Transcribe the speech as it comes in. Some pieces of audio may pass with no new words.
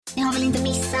har väl inte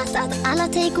missat att alla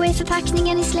takeaway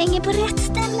förpackningar ni slänger på rätt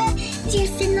ställe ger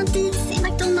fina deals i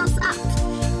McDonalds app.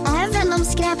 Även om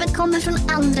skräpet kommer från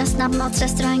andra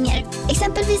snabbmatsrestauranger.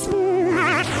 Exempelvis...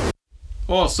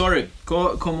 sorry.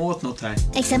 Kom åt något här.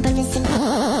 Exempelvis...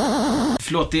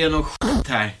 Förlåt, det är något skit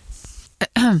här.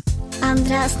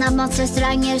 Andra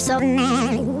snabbmatsrestauranger som...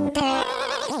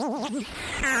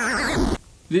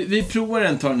 Vi provar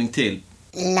en talning till.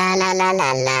 La la la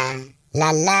la la.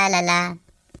 La la la la.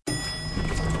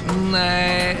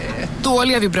 Nej.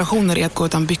 Dåliga vibrationer är att gå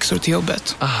utan byxor till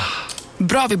jobbet.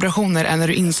 Bra vibrationer är när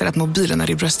du inser att mobilen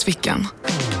är i bröstfickan.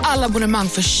 Alla abonnemang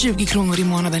för 20 kronor i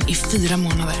månaden i 4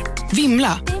 månader.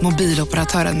 Vimla,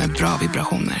 mobiloperatören med bra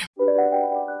vibrationer.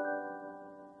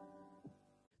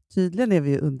 Tydligen är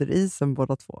vi under isen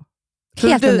båda två.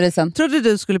 Helt under isen. Trodde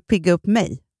du skulle pigga upp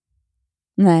mig?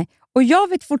 Nej. Och jag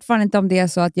vet fortfarande inte om det är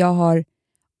så att jag har...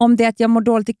 Om det är att jag mår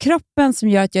dåligt i kroppen som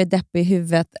gör att jag är deppig i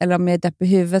huvudet. Eller om jag är deppig i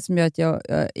huvudet som gör att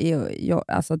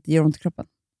alltså att det gör ont i kroppen.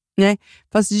 Nej,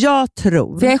 fast jag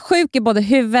tror... För jag är sjuk i både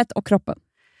huvudet och kroppen.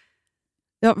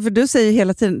 Ja, för du säger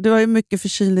hela tiden... Du har ju mycket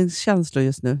förkylningskänslor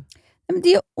just nu. Men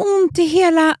det är ont i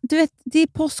hela... Du vet, det är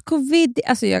post-covid.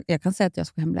 Alltså jag kan säga att jag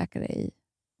ska hemläkare i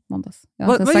måndags. Jag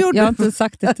har inte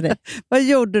sagt det till dig. Vad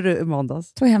gjorde du i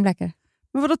måndags? Tog hemläkare.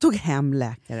 Men vadå tog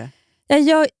hemläkare?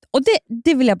 Och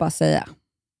det vill jag bara säga.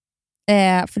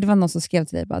 För det var någon som skrev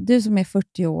till dig bara, du som är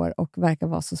 40 år och verkar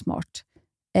vara så smart.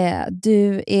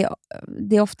 Det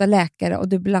är ofta läkare och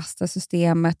du belastar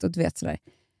systemet och du vet sådär.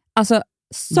 Alltså,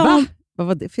 Va? Vad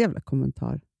var det för jävla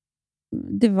kommentar?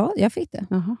 Jag fick det.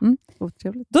 Jaha,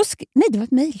 otrevligt. Nej, det var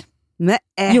ett mejl. Nej,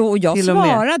 jo, jag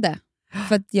svarade.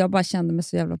 För att jag bara kände mig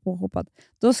så jävla påhoppad.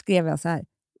 Då skrev jag så här.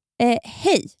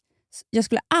 Hej, jag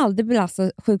skulle aldrig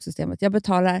belasta sjuksystemet. Jag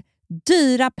betalar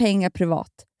dyra pengar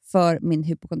privat för min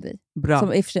hypokondri. Bra.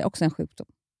 Som i och för sig också är en sjukdom.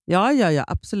 Ja,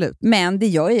 absolut. Men det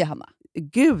gör ju Hanna.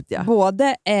 Gud,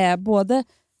 ja. Både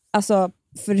alltså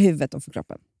för huvudet och för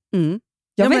kroppen. Mm.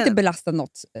 Jag vill inte belasta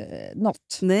något.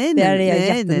 Nej, det är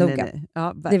jag jättenoga. Nej.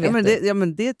 Ja, det vet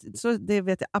du. Det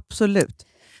vet jag absolut.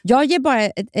 Jag ger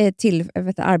bara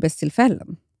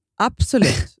arbetstillfällen.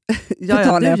 Absolut. Du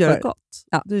gör gott.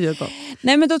 Ja. Du gör gott.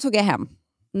 Nej, men då tog jag hem.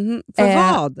 Mm-hmm. För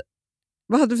vad?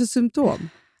 Vad hade du för symptom?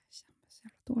 Jag kände mig så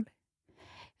jävla dålig.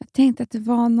 Jag tänkte att det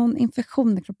var någon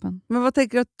infektion i kroppen. Men vad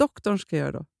tänker du att doktorn ska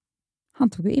göra då? Han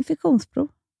tog ju infektionsprov.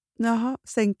 Jaha,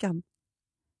 sänkan.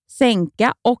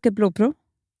 Sänka och ett blodprov.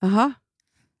 Jaha.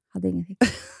 Hade ingenting.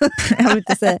 Jag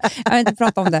vill inte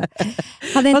prata om det.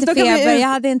 Hade inte feber, jag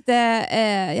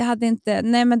hade inte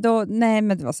nej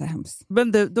men det var så hemskt.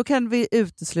 Men då kan vi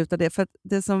utesluta det, för att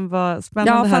det som var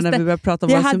spännande här när vi började prata om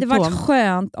symptom. Det hade varit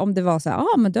skönt om det var så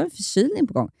här, men du har en förkylning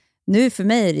på gång. Nu för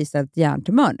mig är det istället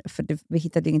hjärntumör, för vi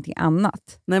hittade ingenting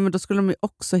annat. Nej, men då skulle de ju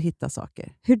också hitta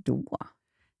saker. Hur då?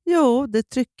 Jo, det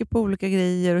trycker på olika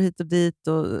grejer och hit och dit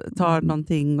och tar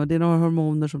någonting och det är några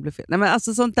hormoner som blir fel. Nej, men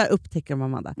alltså sånt där upptäcker man,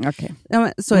 Amanda. Okay. Ja,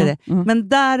 men så är det. Men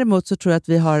däremot så tror jag att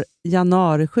vi har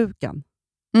januarisjukan.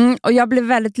 Och jag blev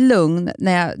väldigt lugn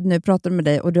när jag nu pratade med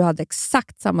dig och du hade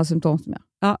exakt samma symptom som jag.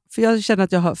 Ja, för jag känner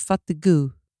att jag har fatigue.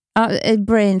 Ja,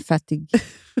 brain fatigue.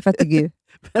 Fatigue.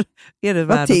 Är det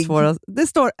världens svåraste? Det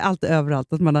står alltid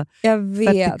överallt att man har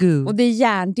fatigue. Och det är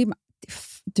hjärndimma.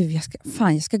 Du,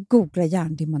 jag ska googla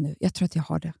hjärndimma nu. Jag tror att jag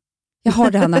har det. Jag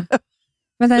har det, Hanna.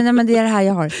 Vänta, men det är det här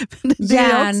jag har.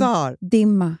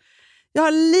 Hjärndimma. Jag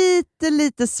har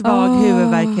lite svag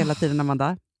huvudvärk hela tiden,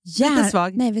 Amanda. Lite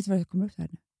svag. Nej, vet du vad det kommer upp här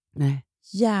nu? Nej.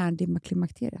 Hjärndimma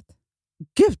klimakteriet.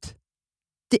 Gud!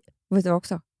 Vet du vad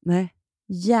också? Nej.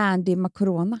 Hjärndimma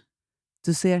corona.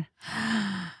 Du ser.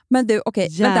 Men du, okej.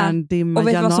 Hjärndimma och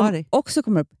vet januari. Vad som också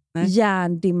kommer upp? Nej.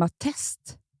 Hjärndimma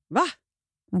test. Va?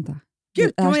 Vänta.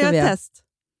 Gud, kan man göra ett test?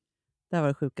 Det här var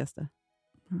det sjukaste.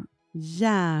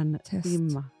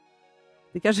 Hjärndimma.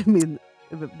 Det kanske är min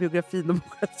biografi de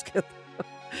ska.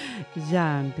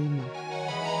 Hjärndimma.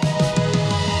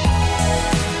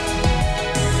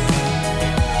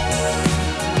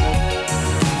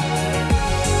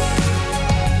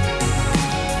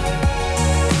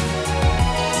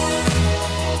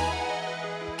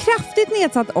 Kraftigt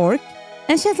nedsatt ork.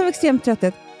 En känsla av extrem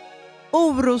trötthet.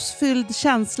 Orosfylld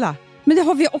känsla. Men det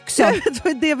har vi också. Det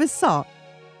var det vi sa.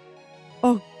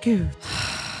 Åh, Gud.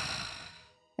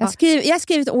 Jag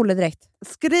skriver till Olle direkt.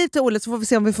 Skriv till Olle så får vi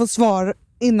se om vi får svar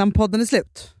innan podden är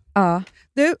slut. Ja.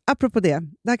 Du, apropå det.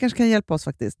 Det här kanske kan hjälpa oss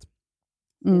faktiskt.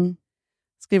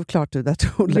 Skriv klart du där till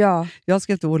Olle. Ja. Jag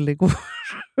skrev till Olle igår.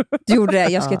 Du gjorde det.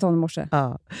 Jag skrev till honom i morse.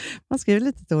 Ja. Man skriver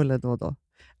lite till Olle då och då.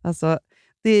 Alltså,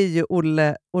 det är ju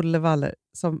Olle Waller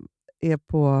som är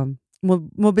på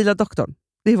mobila doktorn.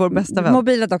 Det är vår bästa vän.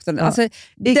 Mobila doktorn. Ja. Alltså,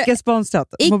 Icke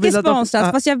sponsrat. Icke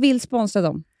sponsrat, fast jag vill sponsra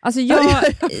dem. Alltså,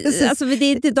 alltså det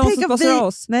är inte de som sponsrar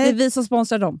oss. Nej. Det är vi som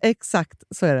sponsrar dem. Exakt,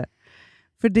 så är det.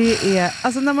 För det är,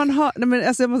 alltså när man har, nej men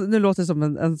alltså nu låter det som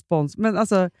en spons, men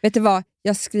alltså. Vet du vad,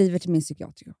 jag skriver till min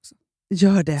psykiatriker också.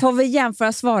 Gör det. Får vi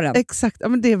jämföra svaren? Exakt, ja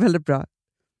men det är väldigt bra.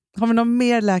 Har vi någon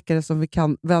mer läkare som vi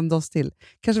kan vända oss till?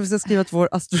 Kanske vi ska skriva till vår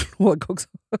astrolog också.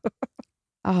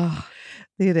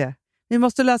 Det är det. Vi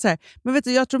måste lösa det här. Men vet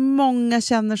du, jag tror många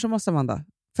känner som oss, Amanda.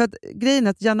 För att grejen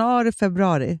är att januari,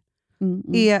 februari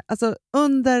är alltså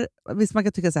under, visst man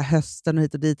kan tycka så här, hösten och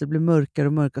hit och dit, det blir mörkare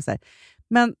och mörkare och så här.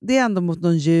 Men det är ändå mot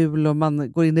någon jul och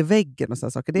man går in i väggen och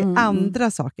sådana saker. Det är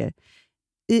andra saker.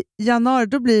 I januari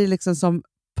då blir det liksom som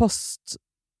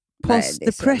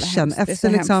post-depression efter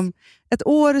liksom ett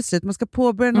år i slut. Man ska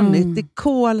påbörja något nytt. Det är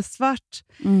kolsvart.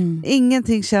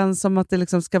 Ingenting känns som att det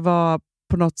liksom ska vara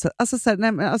på något sätt. Alltså, så här,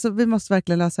 nej, men alltså, vi måste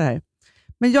verkligen lösa det här.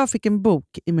 Men jag fick en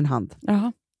bok i min hand.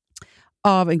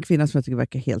 Av en kvinna som jag tycker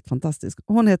verkar helt fantastisk.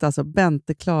 Hon heter alltså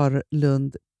Bente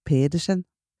Klarlund Pedersen.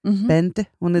 Bente,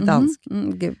 hon är dansk.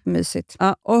 Gud, mysigt.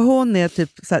 Ja, och hon är typ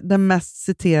så här, den mest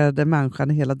citerade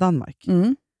människan i hela Danmark.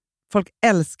 Folk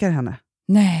älskar henne.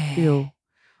 Nej. Jo.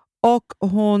 Och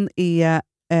hon är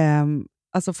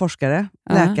alltså forskare,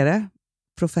 läkare,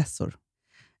 professor.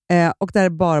 Och det här är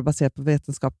bara baserat på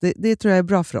vetenskap. Det tror jag är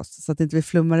bra för oss, så att inte vi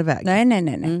flummar iväg. Nej.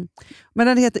 Men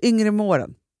den heter Yngre med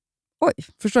åren. Oj.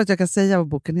 Förstår att jag kan säga vad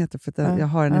boken heter, för att jag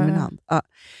har den i min hand.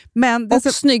 Men och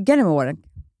snyggare med åren.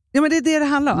 Ja, men det är det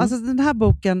handlar om. Alltså den här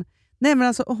boken, nej men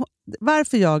alltså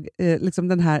varför jag liksom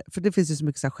den här, för det finns ju så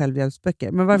mycket så här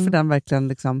självhjälpsböcker, men varför den verkligen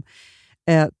liksom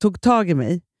tog tag i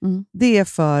mig, det är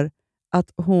för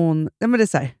att hon, ja men det är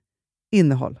så här,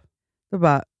 innehåll. Det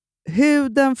bara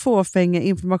huden, fåfänga,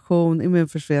 information,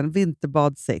 immunförsvinn,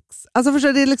 vinterbad, sex. Alltså förstår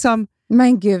du, det är liksom,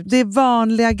 men gud, det är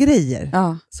vanliga grejer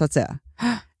så att säga.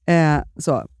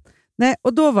 Så. Nej,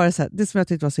 och då var det så här, det som jag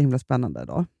tyckte var så himla spännande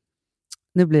då.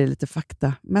 Nu blir det lite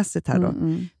faktamässigt här då.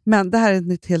 Men det här är ett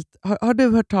nytt helt... Har du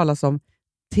hört talas om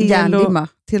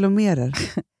telomerer?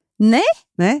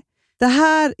 Nej. Det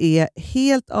här är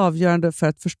helt avgörande för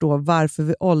att förstå varför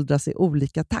vi åldras i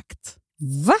olika takt.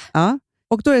 Va? Ja.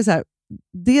 Och då är det så här,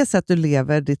 det sätt du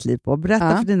lever ditt liv på.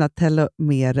 Berätta för dina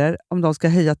telomerer om de ska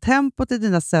höja tempot i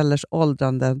dina cellers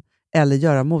åldrande eller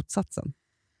göra motsatsen.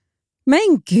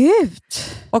 Men gud!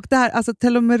 Och det här, alltså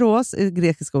telomeros är det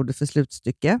grekiska ordet för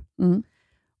slutstycke.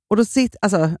 Och då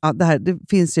det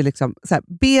finns ju liksom så här,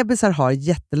 bebisar har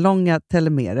jättelånga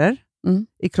telomerer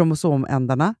i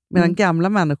kromosomändarna, medan gamla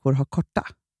människor har korta.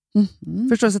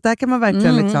 Förstår du? Så där kan man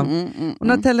verkligen liksom, och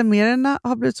när telomererna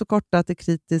har blivit så korta att det är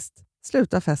kritiskt,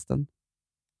 slutar festen.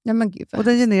 Ja, men gud, och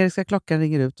den generiska klockan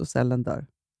ringer ut och cellen dör.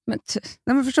 Nej,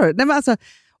 men förstår du? Nej, men alltså,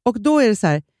 och då är det så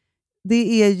här,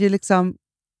 det är ju liksom,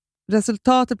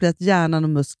 resultatet blir att hjärnan och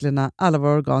musklerna, alla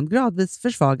våra organ gradvis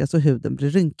försvagas och huden blir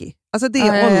rynkig. Alltså det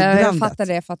är åldrandet. Jag fattar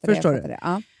det. Förstår du?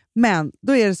 Ja. Men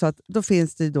då är det så att då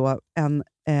finns det ju då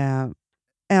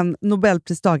en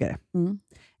Nobelpristagare.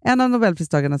 En av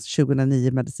Nobelpristagarna 2009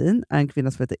 i medicin är en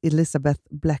kvinna som heter Elizabeth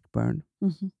Blackburn.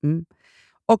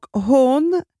 Och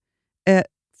hon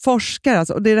forskar,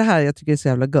 alltså, och det är det här jag tycker är så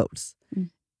jävla goals.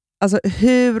 Alltså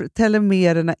hur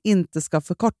telomererna inte ska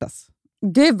förkortas.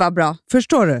 Gud vad bra.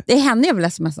 Förstår du? Det är henne jag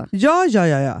vill smsa. Ja.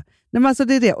 Nej, men alltså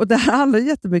det är det. Och det här handlar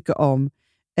jättemycket om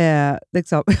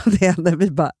liksom, det är när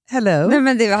vi bara, hello. Nej,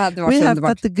 men det hade varit we underbart.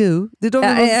 have fatigue. Det är då vi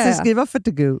måste skriva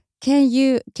fatigue.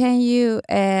 Can you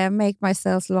make my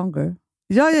cells longer?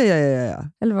 Ja.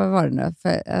 Eller vad var det nu?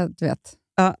 För, du vet.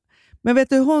 Ja. Men vet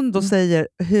du hur hon då säger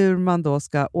hur man då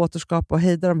ska återskapa och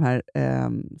hejda de här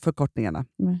förkortningarna?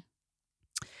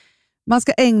 Man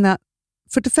ska ägna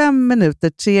 45 minuter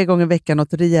 3 gånger i veckan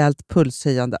åt rejält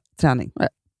pulshöjande träning.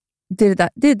 Det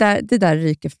där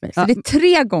ryker för mig. För det är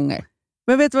 3 gånger.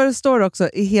 Men vet du vad det står också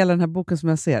i hela den här boken som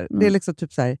jag ser? Det är liksom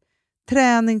typ så här,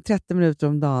 träning 30 minuter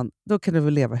om dagen, då kan du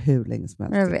väl leva hur länge som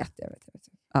helst. Jag vet.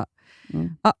 Ja.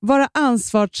 Ja, vara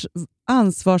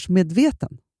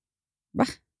ansvarsmedveten. Va?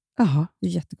 Jaha. Det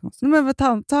är jättekonstigt. Men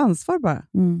ta ansvar bara.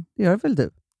 Det gör väl du?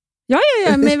 Ja,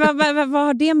 men vad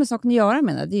har det med saken att göra,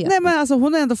 menar du? Nej, men alltså,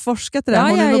 hon har ändå forskat i det.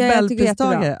 Hon är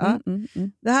Nobelpristagare.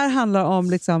 Det här handlar om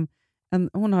liksom,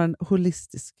 hon har en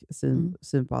holistisk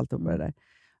syn på allt det där.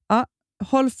 Ja,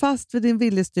 håll fast vid din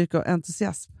viljestyrka och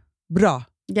entusiasm. Bra.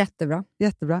 Jättebra.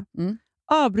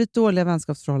 Avbryt dåliga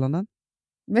vänskapsförhållanden.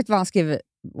 Vet du vad han skriver,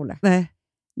 Olle?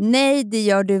 Nej, det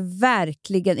gör du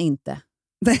verkligen inte.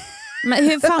 Men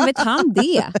hur fan vet han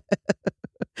det?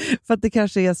 För att det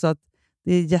kanske är så att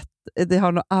det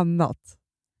har något annat.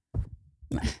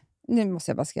 Nu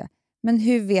måste jag bara skriva. Men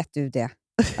hur vet du det?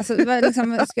 Alltså,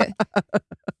 liksom,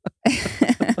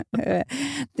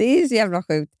 det är så jävla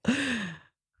sjukt.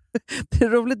 Det är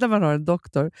roligt när man har en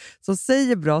doktor som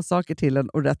säger bra saker till en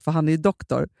och rätt, för han är ju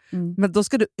doktor. Men då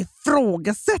ska du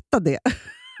ifrågasätta det.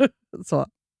 Så.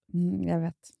 Jag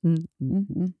vet.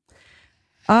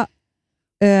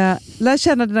 Lär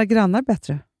känna dina grannar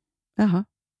bättre. Jaha.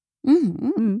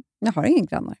 Jag har ingen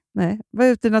grannar. Nej, var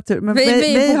ute i naturen. Men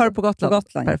vi har det på Gotland. På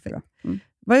Gotland. Perfekt.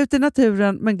 Var ute i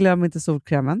naturen, men glöm inte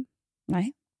solkrämen.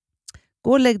 Nej.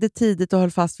 Gå och lägg dig tidigt och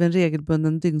håll fast vid en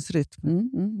regelbunden dygnsrytm.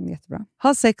 Jättebra.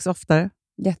 Ha sex oftare.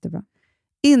 Jättebra.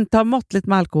 Inta måttligt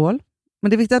med alkohol. Men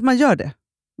det är viktigt att man gör det.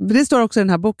 För det står också i den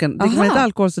här boken. Dricker man inte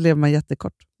alkohol så lever man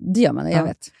jättekort. Det gör man, jag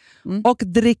vet. Och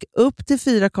drick upp till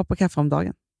 4 koppar kaffe om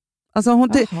dagen. Alltså,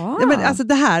 alltså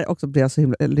det här också blir jag så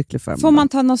himla lycklig för. Får man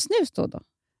ta någon snus då?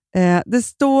 Det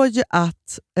står ju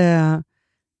att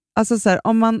alltså så här,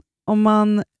 om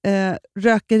man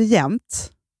röker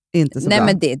jämt, inte så bra.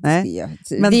 Men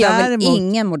det gör väl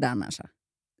ingen modern människa?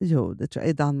 Jo, det tror jag.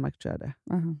 I Danmark tror jag det.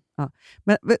 Ja.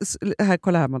 Men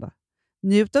kolla här, Amanda.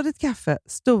 Njut av ditt kaffe.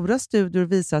 Stora studier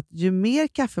visar att ju mer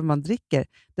kaffe man dricker,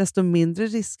 desto mindre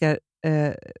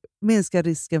minskar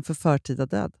risken för förtida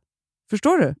död.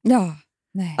 Förstår du? Ja.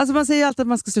 Nej. Alltså man säger alltid att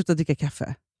man ska sluta dricka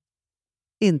kaffe.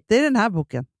 Inte i den här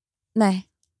boken.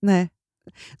 Nej.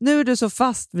 Nu är du så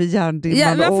fast vid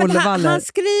hjärndimman och Olle Waller. Han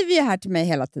skriver ju här till mig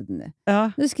hela tiden nu.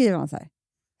 Ja. Nu skriver han så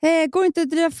här. Går inte att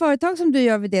driva företag som du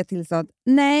gör vid det tillstånd?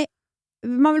 Nej,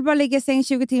 man vill bara ligga i säng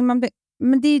 20 timmar.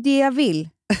 Men det är det jag vill.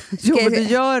 Jo, men du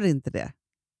gör inte det.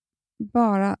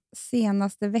 Bara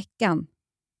senaste veckan.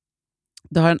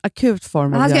 Du har en akut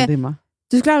form av hjärndimma.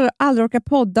 Du skulle aldrig orka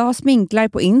podda, ha sminklar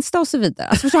på Insta och så vidare.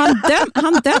 Alltså,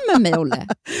 han dömer mig, Olle.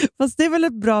 Fast det är väl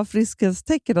ett bra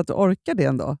friskhetstecken att du orkar det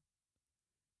ändå.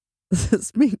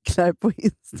 Sminklar på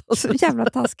Insta. Så jävla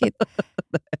taskigt.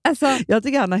 Alltså, jag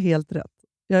tycker han har helt rätt.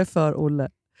 Jag är för Olle.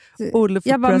 Olle för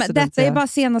jag bara, president. detta är bara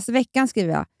senaste veckan,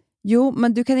 skriver jag. Jo,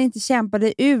 men du kan inte kämpa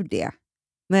dig ur det.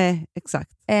 Nej,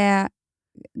 exakt.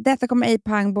 Detta kommer ej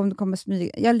pang, bom, det kommer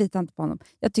smyga. Jag litar inte på honom.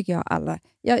 Jag tycker jag har alla.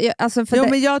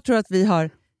 Men jag tror att vi har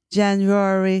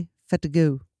January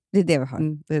fatigue. Det är det vi har.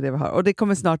 Det är det vi har. Och det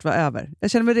kommer snart vara över.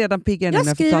 Jag känner mig redan piggare nu när jag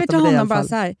får skriver prata till med dig honom bara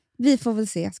så här. Vi får väl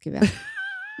se, skriver jag.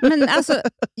 Men alltså,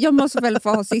 jag måste väl få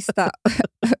ha sista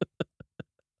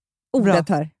ordet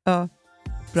här. Ja.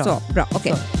 Bra. Så, bra.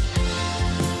 Okej. Okay.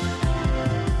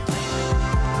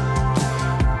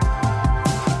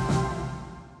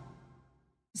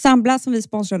 Sambla som vi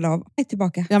sponsrade av är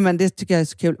tillbaka. Ja, men det tycker jag är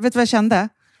så kul. Vet du vad jag kände?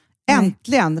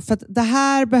 Äntligen! För att det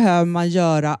här behöver man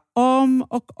göra om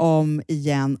och om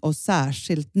igen, och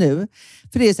särskilt nu.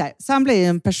 För det är så här, Sambla är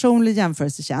en personlig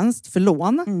jämförelsetjänst för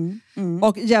lån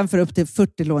och jämför upp till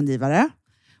 40 långivare.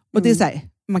 Och det är så här,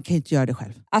 man kan ju inte göra det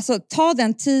själv. Alltså ta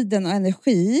den tiden och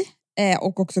energi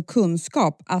och också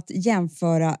kunskap att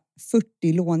jämföra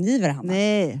 40 långivare, Hanna.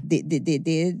 Nej.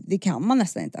 Det kan man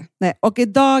nästan inte. Nej. Och i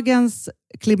dagens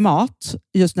klimat,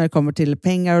 just när det kommer till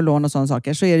pengar och lån och sådana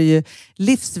saker, så är det ju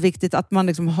livsviktigt att man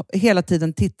liksom hela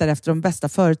tiden tittar efter de bästa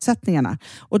förutsättningarna.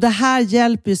 Och det här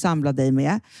hjälper ju Sambla dig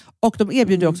med. Och de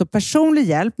erbjuder också personlig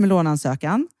hjälp med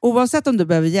låneansökan. Oavsett om du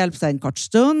behöver hjälp så en kort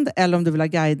stund eller om du vill ha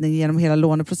guidning genom hela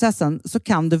låneprocessen, så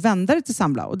kan du vända dig till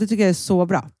Sambla. Och det tycker jag är så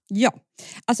bra. Ja,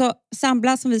 alltså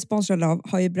Sambla som vi sponsrar av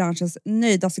har ju branschens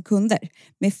nöjdaste kunder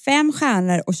med 5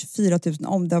 stjärnor och 24 000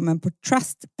 omdömen på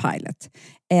Trustpilot.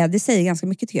 Det säger ganska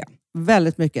mycket, tycker jag.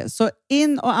 Väldigt mycket. Så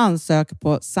in och ansök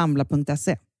på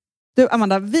sambla.se. Du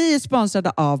Amanda, vi är sponsrade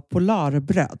av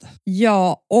Polarbröd.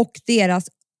 Ja, och deras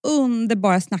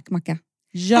underbara snackmacka.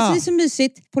 Ja. Alltså det är så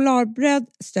mysigt. Polarbröd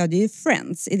stödjer ju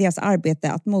Friends i deras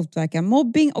arbete att motverka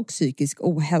mobbing och psykisk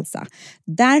ohälsa.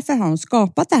 Därför har de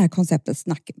skapat det här konceptet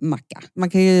snackmacka. Man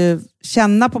kan ju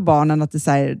känna på barnen att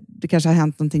det kanske har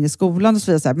hänt någonting i skolan och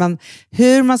så vidare. Men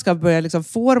hur man ska börja liksom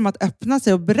få dem att öppna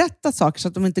sig och berätta saker så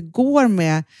att de inte går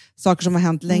med saker som har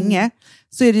hänt länge.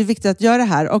 Så är det ju viktigt att göra det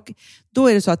här. Och då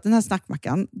är det så att den här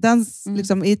snackmackan, den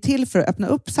liksom är till för att öppna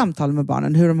upp samtal med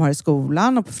barnen. Hur de har i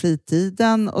skolan och på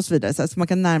fritiden och så vidare. Så man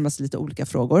kan närma sig lite olika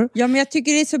frågor. Ja, men jag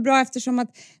tycker det är så bra eftersom att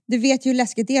du vet ju hur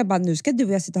läskigt det är. Bara, nu ska du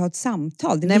och jag sitta och ha ett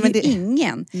samtal. Det vill ju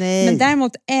ingen. Nej. Men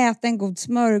däremot äta en god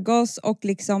smörgås och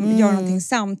liksom göra någonting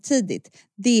samtidigt.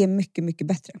 Det är mycket, mycket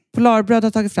bättre. Polarbröd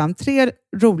har tagit fram 3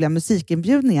 roliga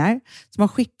musikinbjudningar som man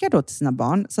skickar då till sina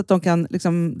barn. Så att de kan,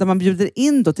 liksom, där man bjuder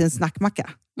in då till en snackmacka.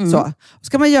 Så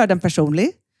ska man göra den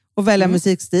personlig och välja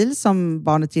musikstil som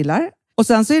barnet gillar. Och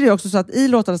sen så är det också så att i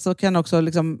låtarna så kan också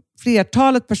liksom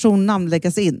flertalet personnamn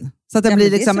läggas in. Så att det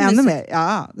blir liksom ännu mer.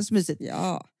 Ja, det är så mysigt.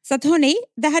 Ja. Så att hörni,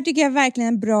 det här tycker jag är verkligen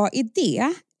en bra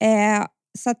idé.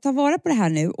 Så att ta vara på det här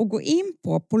nu och gå in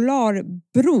på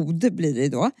polarbrod blir det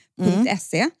då,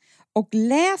 .se och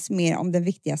läs mer om den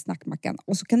viktiga snackmackan.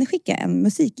 Och så kan ni skicka en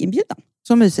musikinbjudan.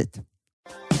 Så mysigt.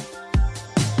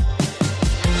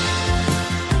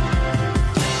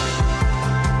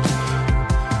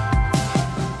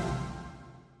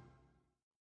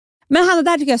 Men Hanna, det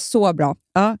här tycker jag är så bra.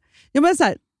 Ja, men så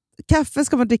här, kaffe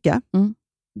ska man dricka.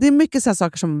 Det är mycket så här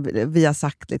saker som vi har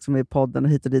sagt liksom, i podden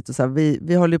och hit och dit. Och så här,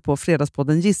 vi håller ju på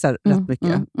Fredagspodden gissar rätt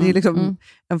mycket. Det är liksom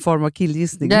en form av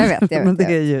killgissning. Jag vet. Men det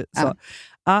är ju så.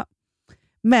 Ja.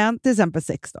 Men till exempel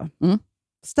sex då.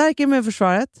 Stärker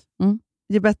immunförsvaret.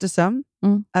 Ger bättre sömn.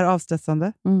 Är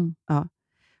avstressande. Ja.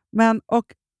 Men och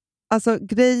alltså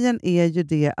grejen är ju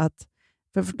det att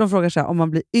för de frågar så här, om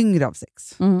man blir yngre av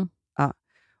sex. Ja.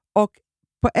 Och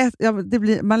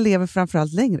man lever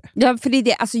framförallt längre. Ja, för det är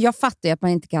det. Alltså, jag fattar ju att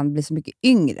man inte kan bli så mycket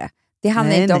yngre. Det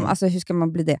handlar inte om, alltså, hur ska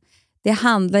man bli det? Det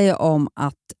handlar ju om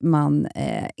att man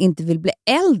inte vill bli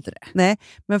äldre. Nej,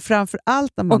 men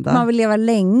framförallt Amanda. Och man vill leva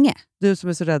länge. Du som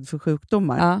är så rädd för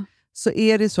sjukdomar. Så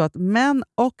är det så att män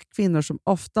och kvinnor som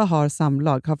ofta har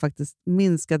samlag har faktiskt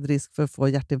minskad risk för att få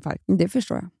hjärtinfarkt. Det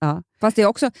förstår jag. Ja. Fast det är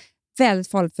också väldigt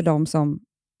farligt för dem som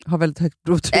har väldigt högt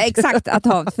blodtryck. Exakt, att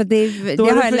ha. För det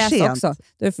har jag läst sent. också.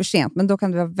 Då är det för sent, men då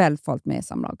kan det vara väldigt farligt med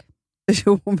samlag.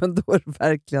 Jo, men då är det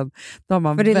verkligen. Då har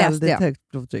man väldigt högt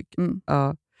blodtryck.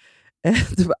 Ja.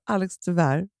 Du bara, Alex,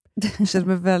 tyvärr. Jag känner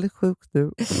mig väldigt sjuk nu.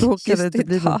 Och då kan det inte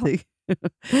bli någonting.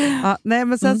 Nej,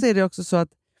 men sen så är det också så att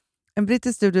en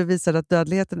brittisk studie visade att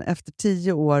dödligheten efter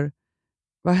 10 år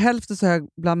var hälften så hög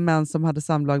bland män som hade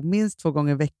samlag minst 2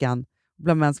 gånger i veckan.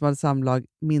 Bland män som hade samlag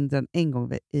mindre än 1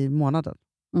 gång i månaden.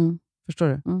 Förstår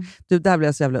du? Du, där blir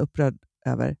jag så jävla upprörd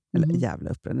över. Eller jävla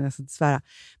upprörd, jag ska inte svära.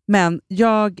 Men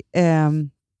jag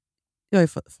har ju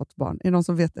fått barn. Är det någon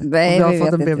som vet det? Nej, jag har vi fått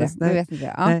vet en inte bebis. det. Vi vet inte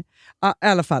det. Ja. Nej. Ja, i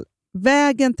alla fall.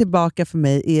 Vägen tillbaka för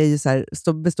mig är ju så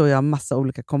här, består ju av massa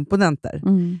olika komponenter.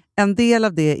 En del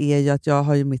av det är ju att jag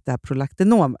har ju mitt det här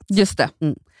prolactinomet. Just det.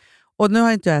 Och nu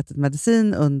har inte jag ätit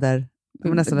medicin under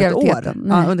nästan ett år.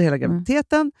 Under hela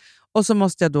graviditeten. Och så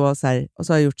måste jag då så här, och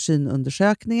så har jag gjort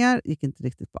synundersökningar, gick inte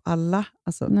riktigt på alla.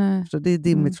 Alltså, så det är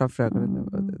dimmigt framför ögonen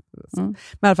nu. Men i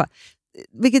alla fall,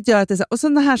 vilket gör att det är så, och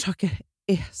sådana här saker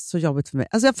är så jobbigt för mig.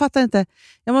 Alltså jag fattar inte.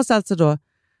 Jag måste alltså då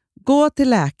gå till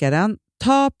läkaren,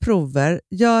 ta prover,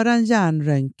 göra en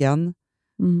hjärnröntgen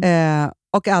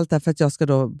och allt det här för att jag ska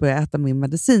då börja äta min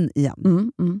medicin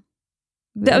igen.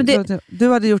 Du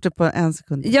hade gjort det på 1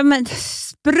 sekund. Ja, men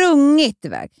sprungit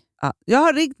iväg. Ja, jag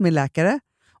har ringt min läkare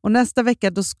och nästa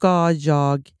vecka då ska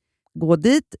jag gå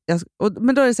dit.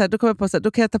 Men då är det så här, då kommer jag på så här,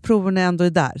 då kan jag ta prover när jag ändå är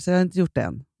där. Så jag har inte gjort det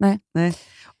än. Nej.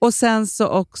 Och sen så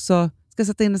också ska jag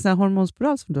sätta in en sån här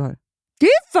hormonspiral som du har. Gud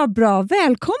vad bra,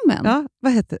 välkommen. Ja,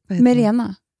 vad heter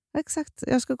Merena. Exakt,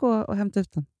 jag ska gå och hämta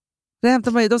ut den.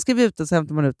 De skriver ut den så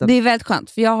hämtar man ut den. Det är väldigt skönt,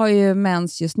 för jag har ju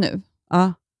mens just nu.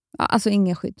 Ja. Alltså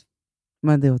inga skydd.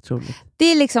 Men det är otroligt. Det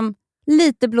är liksom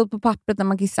lite blod på pappret när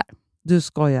man kissar. Du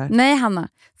skojar. Nej, Hanna.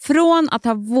 Från att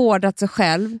ha vårdat sig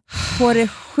själv på det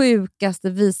sjukaste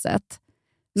viset.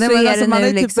 Nej, så men är alltså, det man nu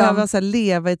har typ liksom behöva så här,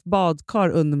 leva i ett badkar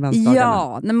under mensdagarna.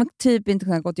 Ja, när man typ inte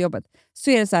kan gå till jobbet. Så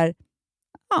är det så här,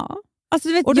 ja. Alltså,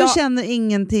 du vet, och du känner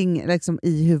ingenting liksom,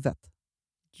 i huvudet?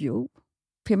 Jo,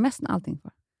 PMS när allting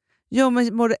kvar. Jo,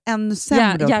 men mår du ännu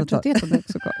sämre? Hjärntröttheten är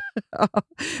också kvar. Ja,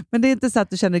 men det är inte så att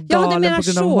du känner galen på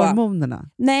grund av hormonerna?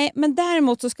 Nej, men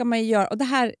däremot så ska man ju göra, och det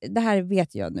här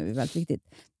vet jag nu är väldigt viktigt.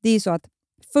 Det är ju så att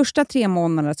första 3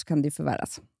 månader så kan det ju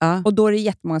förvärras. Och då är det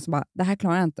jättemånga som bara, det här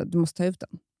klarar jag inte, du måste ta ut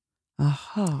den.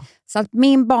 Aha. Så att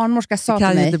min barnmorska sa till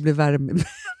mig... Det kan ju inte bli värre med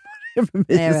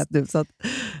mig just nu. Så att...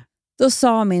 Då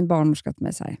sa min barnmorska till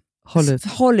mig så här,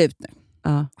 håll ut nu.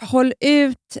 Håll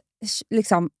ut,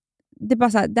 liksom, det är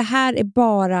bara så här, det här är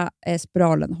bara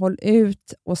spiralen. Håll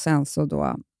ut och sen så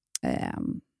då...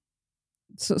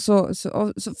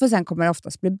 för sen kommer det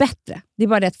oftast bli bättre. Det är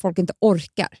bara det att folk inte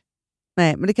orkar.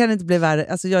 Nej, men det kan inte bli värre.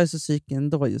 Alltså jag är så psyk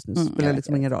ändå just nu, så spelar det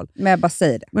liksom ingen roll. Men jag bara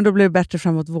säger det. Men då blir det bättre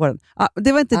framåt våren.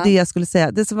 Det var inte det jag skulle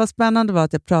säga. Det som var spännande var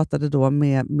att jag pratade då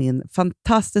med min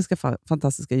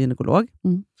fantastiska gynekolog.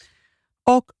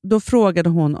 Och då frågade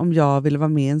hon om jag ville vara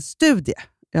med i en studie.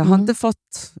 Jag har inte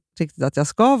fått riktigt att jag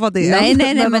ska vara det.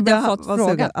 Nej, men du har fått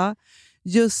frågan.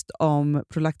 Just om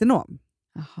prolaktinom.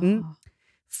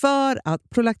 För att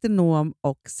prolaktinom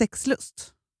och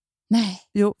sexlust. Nej.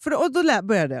 Jo, och då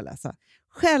började jag läsa.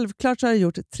 Självklart så har jag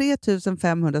gjort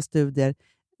 3500 studier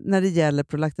när det gäller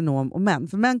prolaktinom och män.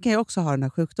 För män kan ju också ha den här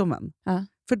sjukdomen.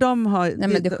 För de har... Nej,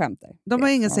 men du skämtar. De har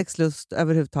ingen sexlust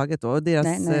överhuvudtaget då. Och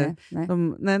deras, nej.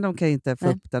 De kan inte få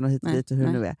upp den och hit och dit och hur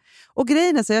det nu är. Och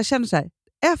grejen är så, jag känner så här,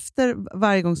 efter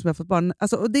varje gång som jag fått barn,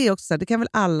 alltså, och det är också så här, det kan väl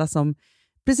alla som,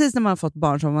 precis när man har fått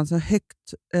barn så har man så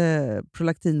högt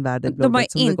prolaktinvärde i blodet.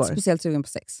 De är inte speciellt sugen på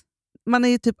sex. Man är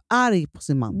ju typ arg på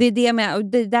sin man. Det är det med, och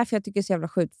det är därför jag tycker det är så jävla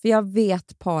sjukt. För jag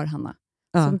vet par, Hanna,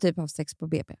 som typ har sex på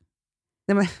BP.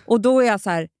 Nej, men... Och då är jag så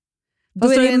här,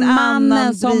 då är det en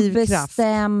mannen som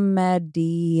bestämmer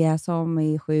det, som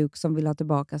är sjuk, som vill ha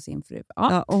tillbaka sin fru.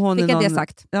 Ja, och hon fick jag det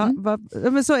sagt. Ja,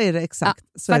 men så är det exakt.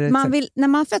 Ja, så är det man exakt. Vill, när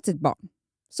man fött sitt barn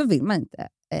så vill man inte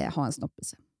ha en snopp i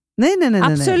sig. Nej.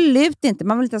 Absolut inte.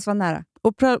 Man vill inte ens vara nära.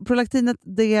 Och prolaktinet,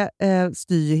 det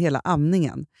styr ju hela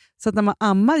amningen. Så att när man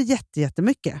ammar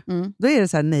jättemycket, då är det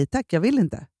så här, nej tack, jag vill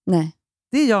inte. Nej.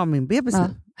 Det är jag och min bebis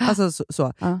nu. Alltså,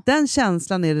 så. Ja. Den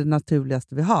känslan är det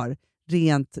naturligaste vi har.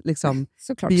 Rent liksom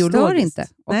såklart, biologiskt. Stör inte.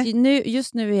 Och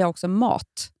just nu är jag också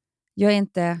mat. Jag är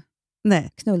inte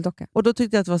knulldocka. Och då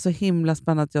tyckte jag att det var så himla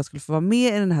spännande att jag skulle få vara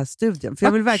med i den här studien. För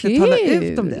jag vill verkligen tala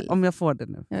ut om det. Om jag får det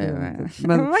nu.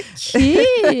 Men vad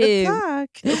kul!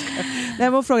 Tack!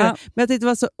 Nej, men jag tyckte det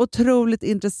var så otroligt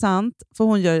intressant. För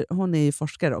hon är ju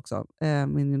forskare också.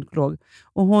 Min gynekolog.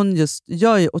 Och hon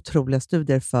gör ju otroliga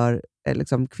studier för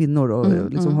liksom, kvinnor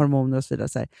och liksom, hormoner och så vidare.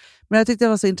 Så här. Men jag tyckte det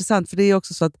var så intressant. För det är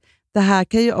också så att det här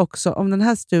kan ju också, om den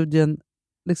här studien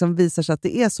liksom visar sig att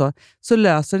det är så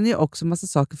löser den ju också massa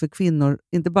saker för kvinnor,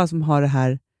 inte bara som har det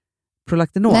här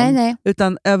prolaktinon,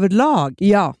 utan överlag.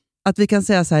 Ja. Att vi kan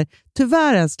säga så här,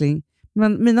 tyvärr älskling,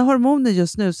 men mina hormoner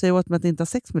just nu säger åt mig att inte ha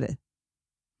sex med dig.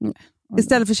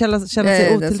 Istället för att känna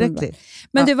sig otillräcklig.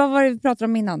 Men du, vad var det vi pratade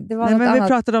om innan? Det var vi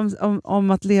pratade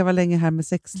om att leva länge här med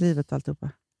sexlivet och alltihopa.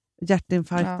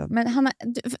 Hjärtinfarkten. Ja, men Hanna,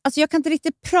 alltså jag kan inte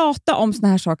riktigt prata om såna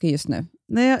här saker just nu.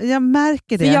 Nej, jag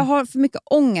märker det. För jag har för mycket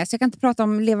ångest. Jag kan inte prata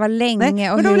om leva länge.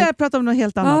 Nej, men då vill jag prata om något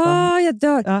helt annat. Jag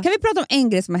dör. Ja. Kan vi prata om en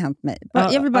grej som har hänt mig?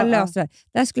 Jag vill bara lösa det här.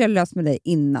 Det här skulle jag lösa med dig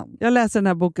innan. Jag läser den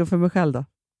här boken för mig själv då.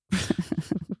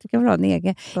 Du kan väl ha en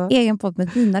egen podd med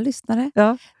dina lyssnare.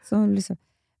 Ja. Som lyssnar.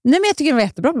 Nej, men jag tycker det var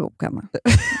jättebra bok, Hanna.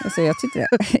 Alltså, jag tyckte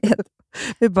det.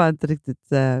 Vi bara inte riktigt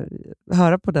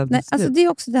höra på den. Nej, alltså, det är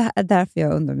också därför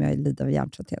jag undrar om jag lider av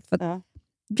hjärntrötthet. För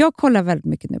jag kollar väldigt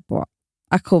mycket nu på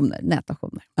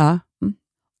nätaktioner. Ja.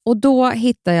 Och då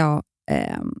hittar jag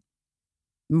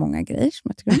många grejer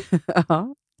som jag tycker om.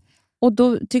 Ja. Och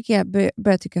då börjar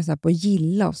jag tycka så här på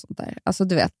gilla och sånt där. Alltså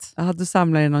du vet. Du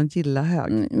samlar i någon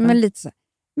gilla-hög. Men lite så här.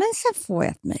 Men sen får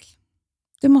jag ett mejl.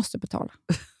 Du måste betala.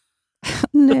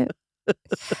 Nu.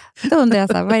 Då undrar jag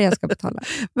så här, vad är det jag ska betala?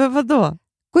 Men vadå?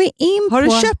 Gå in har du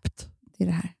köpt? Det är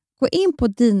det här. Gå in på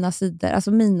dina sidor,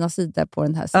 alltså mina sidor på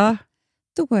den här sidan.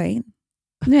 Då går jag in.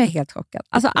 Nu är jag helt chockad.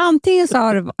 Alltså antingen så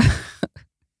har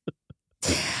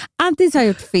jag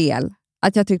gjort fel.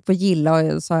 Att jag tryckt på gilla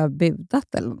och så har jag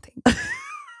budat eller någonting.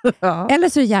 Ja. Eller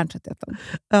så är det hjärntröttheten.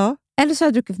 Ja. Eller så har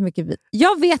jag druckit för mycket vin.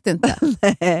 Jag vet inte.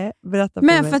 Nej, berätta för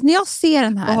mig. Men för att när jag ser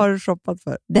den här. Vad har du shoppat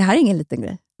för? Det här är ingen liten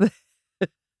grej.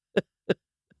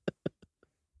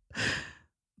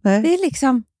 Nej. Det är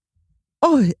liksom...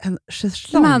 Oj, en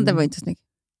schäslong. Men det var inte snygg.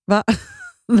 Va?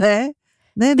 Nej.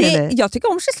 Jag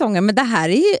tycker om schäslongen, men det här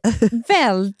är ju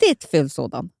väldigt ful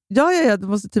sådan. Ja, du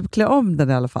måste typ klä om den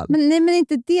i alla fall. Men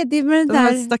inte det. Det är med det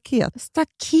där staketet.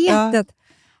 Ja.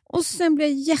 Och sen blev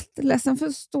jag jätteledsen för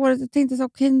står det, jag tänkte så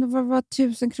okej, det var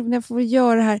 1000 kronor, jag får väl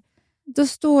göra det här. Då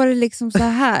står det liksom så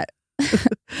här.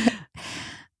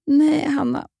 Nej,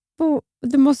 Hanna,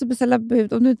 du måste beställa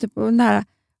bud om du inte på nära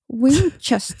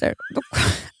Winchester. Då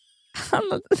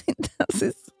handlade det inte ens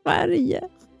i Sverige.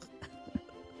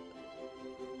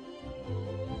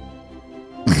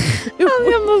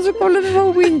 Jag måste kolla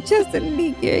var Winchester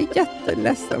ligger. Jag är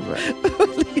jätteledsen.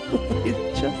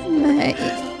 Nej,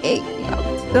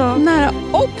 England. Ja. Nära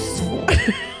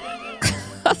Oxford.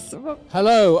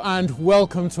 Hello and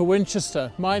welcome to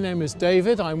Winchester. My name is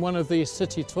David. I'm one of the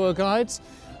city tour guides.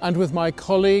 And with my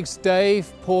colleagues Dave,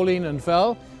 Pauline and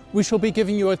Vel, we shall be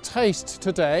giving you a taste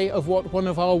today of what one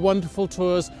of our wonderful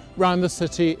tours around the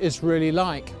city is really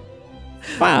like.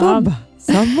 Fan.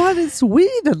 Someone in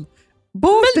Sweden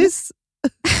bought this.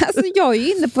 Alltså jag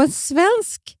är inne på en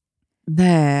svensk.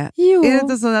 Nej, jo. Är det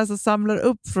inte sådana som samlar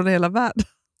upp från hela världen?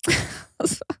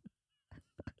 Alltså.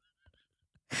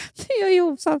 Det är ju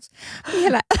osams i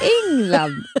hela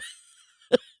England.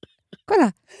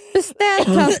 Kolla, beställ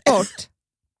transport.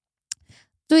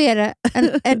 Då är det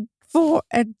en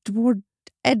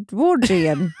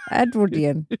Edwardian.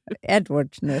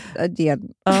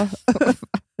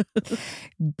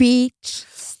 Beach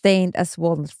stained as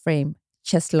walnut frame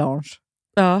chest lounge.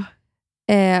 Ja.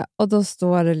 Och då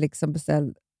står det liksom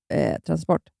beställ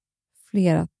transport.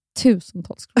 Flera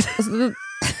tusentals kronor. Alltså,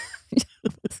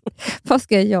 vad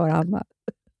ska jag göra, Anna?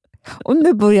 Och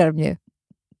nu börjar de ju.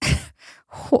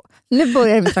 Nu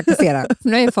börjar jag trakasera.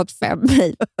 Nu har jag fått 5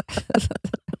 mejl.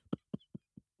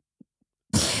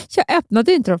 Jag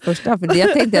öppnade inte de första, för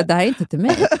jag tänkte att det här är inte till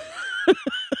mig.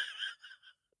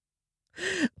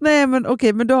 Nej, men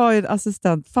okej, men du har ju en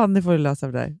assistent. Fanny får ju lösa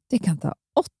det där. Det kan ta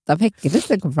 8 veckor tills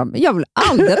den kommer fram. Jag vill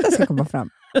aldrig att den ska komma fram.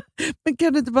 Men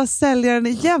kan du inte bara sälja den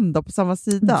igen då på samma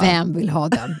sida? Vem vill ha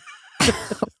den?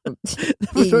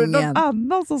 Då är det någon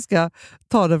annan som ska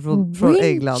ta den från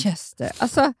England. Winchester.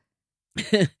 Alltså,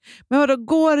 men vadå,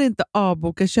 går det inte att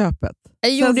avboka köpet?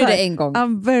 jag gjorde det en gång.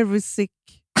 I'm very sick.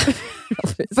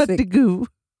 Vertigo.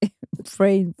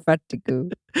 Brain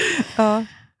vertigo. Ja.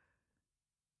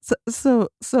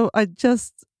 So I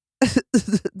just...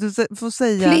 du får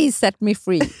säga... Please set me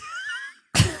free.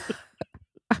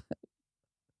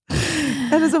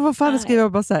 Eller så vad fan skriver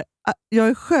jag bara så här. Jag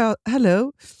är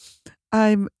hello,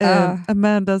 I'm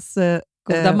Amandas...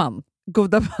 goda man.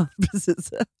 Goda man,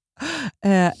 precis.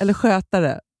 Eller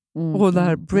skötare. Hon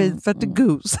har brain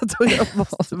vertigo. Så jag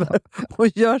måste... Hon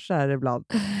gör så här ibland.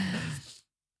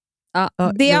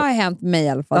 Ja, det har hänt mig i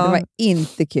alla fall. Det var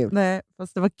inte kul. Nej,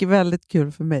 fast det var väldigt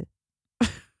kul för mig.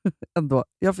 Ändå.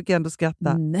 Jag fick ändå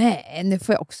skratta. Nej, nu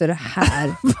får jag också det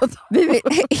här.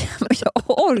 Jag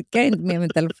orkar inte med min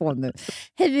telefon nu.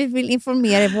 Hej, vi vill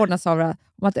informera er vårdnadshavare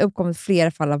om att det uppkommit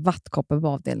flera fall av vattkoppor på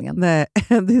avdelningen. Nej,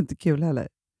 det är inte kul heller.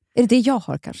 Är det jag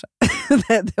har kanske?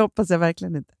 Nej, det hoppas jag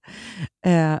verkligen inte.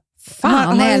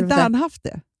 Fan, har inte han haft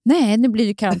det? Nej, nu blir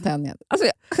det karantän igen. Alltså,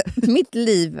 mitt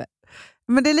liv.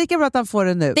 Men det är lika bra att han får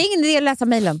det nu. Det är ingen idé att läsa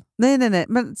mejlen. Nej.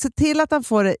 Men se till att han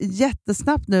får det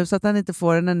jättesnabbt nu så att han inte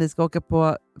får det när ni ska åka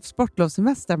på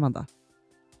sportlovssemester, Amanda.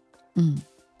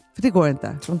 För det går inte.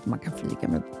 Jag tror inte man kan flyga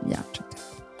med hjärtat.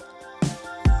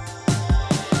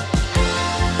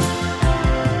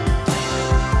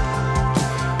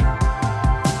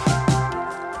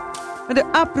 Men det,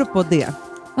 apropå det.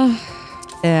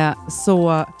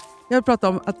 Så jag vill prata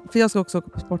om att, för jag ska också åka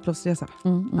på sportlovsresa.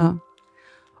 Ja.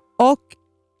 Och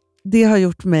det har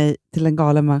gjort mig till en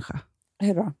galen människa.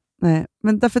 Hur då? Nej,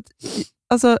 men därför att,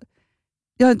 alltså,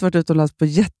 jag har inte varit utomlands på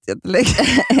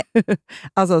jättelänge.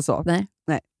 Alltså så. Nej.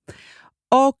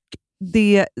 Och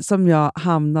det som jag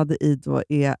hamnade i då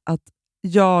är att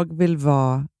jag vill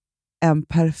vara en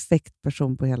perfekt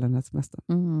person på hela den här semestern.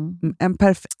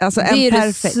 Det är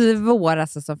det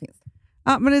svåraste som finns.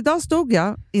 Ja, men idag stod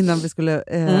jag innan vi skulle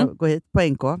gå hit på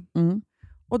NK.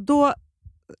 Och då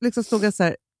liksom stod jag så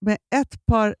här med ett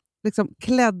par liksom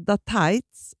klädda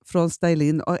tights från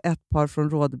Stylin och ett par från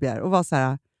Rådebjer och var så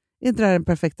här, är inte det här den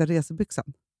perfekta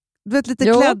resebyxan? Du vet, lite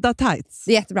klädda tights.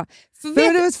 Det är jättebra.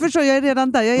 Förstår, jag är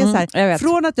redan där. Jag är så här,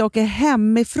 från att jag åker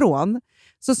hemifrån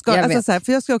så ska alltså så här,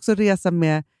 för jag ska också resa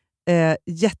med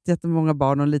jättemånga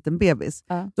barn och en liten bebis.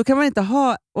 Då kan man inte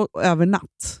ha över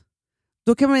natt.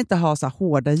 Då kan man inte ha så här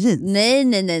hårda jeans.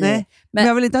 Nej. Men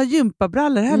jag vill inte ha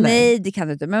gympabrallor heller. Nej, det kan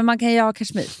du inte. Men man kan ju ha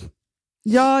kashmir.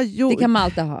 Ja, jo. Det kan man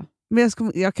alltid ha. Men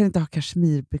jag kan inte ha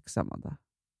kashmirbyxor, Amanda.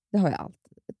 Det har jag alltid.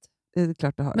 Det är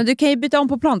klart du har. Men du kan ju byta om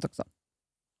på plant också.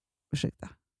 Ursäkta.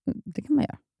 Det kan man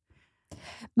göra.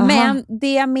 Men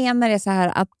det jag menar är så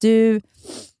här att du...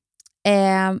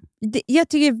 jag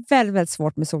tycker det är väldigt, väldigt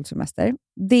svårt med solsemester.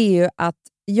 Det är ju att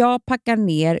jag packar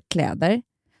ner kläder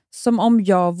som om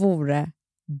jag vore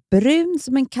brun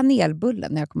som en kanelbulle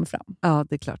när jag kommer fram. Ja,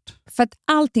 det är klart. För att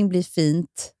allting blir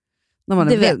fint när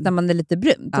man är brun. När man är lite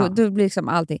brun. Ja. Då blir liksom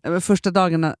allting... Men första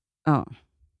dagarna... Ja.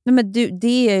 Nej, men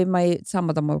det är man ju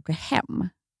samma dag man åker hem.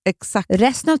 Exakt.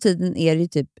 Resten av tiden är det ju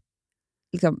typ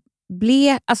liksom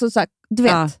alltså så här, du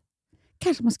vet,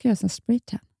 kanske man ska göra en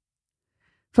spraytan.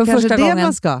 För kanske första det gången.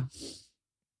 Man ska.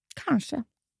 Kanske.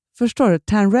 Förstår du?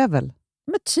 Tan Revel.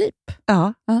 Men typ.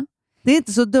 Ja. Det är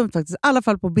inte så dumt faktiskt. I alla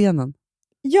fall på benen.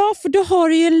 Ja, för då har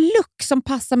du ju en look som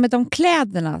passar med de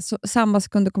kläderna samma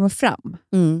sekund du kommer fram.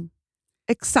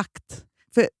 Exakt.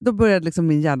 För då började liksom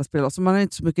min hjärna spela så man har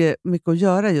inte så mycket att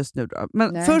göra just nu då.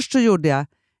 Men först så gjorde jag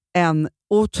en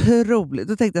otrolig...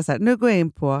 Då tänkte jag så här, nu går jag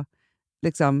in på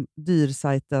liksom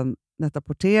dyrsajten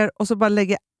Net-a-Porter och så bara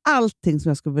lägger allting som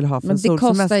jag skulle vilja ha för en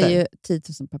solsemester. Men det kostar ju 10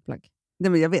 000 per plagg.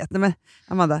 Nej, men jag vet. Nej, men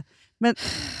Amanda. Men,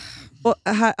 och,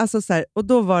 här, alltså så här, och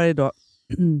då var det då...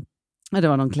 det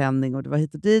var någon klänning och det var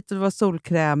hit och dit och det var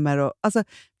solkrämer. Och, alltså,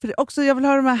 för det också, jag vill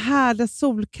ha de här härliga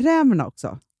solkrämerna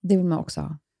också. Det vill man också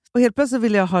ha. Och helt plötsligt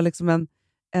vill jag ha liksom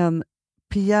en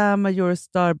pyjama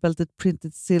Eurostar belted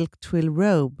printed silk twill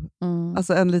robe.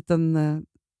 Alltså en liten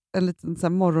så här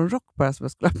morgonrock bara som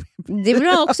jag skulle ha med. Det vill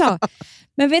man också ha.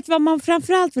 Men vet du vad man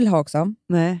framförallt vill ha också?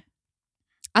 Nej.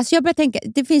 Alltså jag börjar tänka,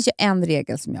 det finns ju en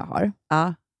regel som jag har.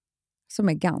 Som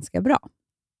är ganska bra.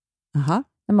 När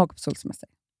man åker på solsemester.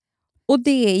 Och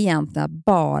det är egentligen att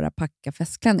bara packa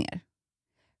festklänningar.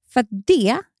 För att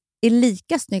det är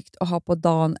lika snyggt att ha på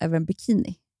dagen över en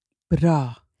bikini.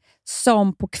 Bra.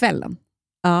 Som på kvällen.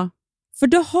 Ja. För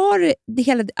då har det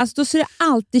hela, alltså då ser det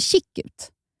alltid chic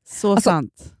ut. Så alltså,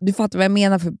 sant. Du fattar vad jag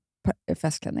menar för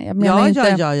festklänning. Jag menar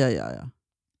ja.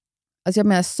 Alltså jag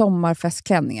menar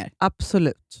sommarfestklänningar.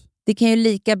 Absolut. Det kan ju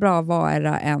lika bra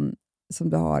vara en som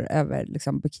du har över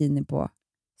liksom, bikini på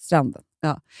stranden.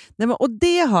 Ja. Nej, men, och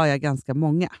det har jag ganska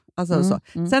många. Alltså, så.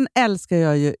 Sen älskar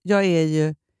jag är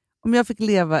ju, om jag fick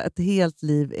leva ett helt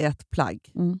liv i ett plagg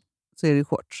så är det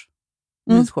shorts.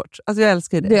 Shorts. Alltså jag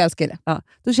älskar det. Du älskar det. Ja.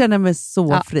 Då känner jag mig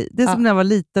så fri. Det är som när jag var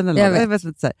liten. Eller jag vet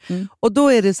inte, så här. Och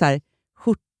då är det så här,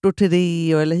 skjortor till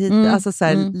det eller hit. Alltså så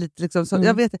här, lite liksom så.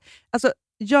 Jag vet alltså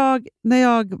när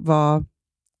jag var,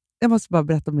 jag måste bara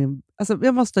berätta om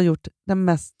jag måste ha gjort den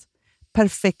mest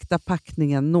perfekta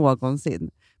packningen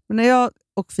någonsin. Men när jag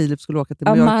och Filip skulle åka till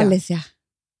Mallorca.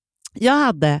 Jag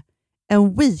hade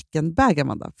en weekendbag,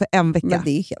 Amanda, för en vecka. Men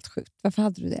det är helt sjukt. Varför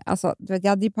hade du det? Alltså, du vet,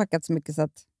 jag hade ju packat så mycket så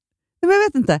att... Nej, men jag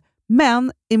vet inte.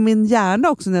 Men i min hjärna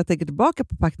också, när jag tänker tillbaka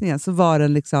på packningen, så var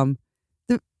den liksom...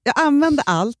 Jag använde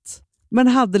allt, men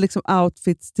hade liksom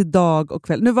outfits till dag och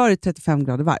kväll. Nu var det 35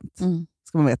 grader varmt,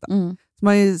 ska man veta. Så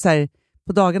man ju, så här,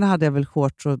 på dagarna hade jag väl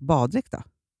shorts och baddräkt då.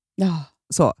 Ja.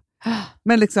 Så.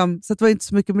 Men liksom, så det var inte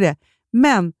så mycket med det.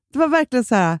 Men det var verkligen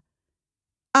så här...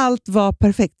 Allt var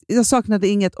perfekt. Jag saknade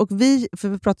inget. Och för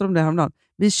vi pratade om det häromdagen.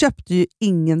 Vi köpte ju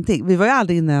ingenting. Vi var ju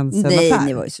aldrig inne ens en affär. Nej,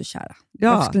 ni var ju så kära.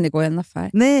 Ja. Varför skulle ni gå i en affär?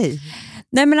 Nej,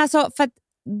 men alltså, för att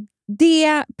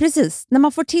det, precis, när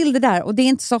man får till det där, och det är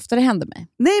inte så ofta det händer mig.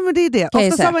 Nej, men det är det.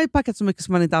 Ofta har man ju packat så mycket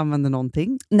som man inte använder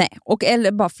någonting. Nej,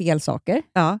 eller bara fel saker.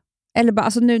 Ja. Eller bara,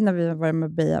 alltså nu när vi var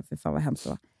med Bea, för fan vad hemskt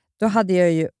då. Då hade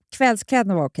jag ju,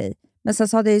 kvällskläderna var okej. Men sen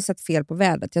så hade jag ju sett fel på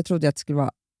vädret. Jag trodde att det skulle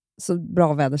vara så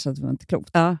bra väder så att det var inte klokt.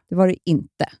 Ja. Det var det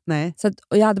inte. Nej. Så att,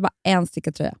 och jag hade bara en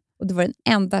stickad tröja. Och det var den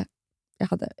enda jag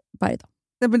hade varje dag.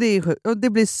 Nej, men det är sjukt. Och det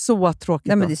blir så tråkigt.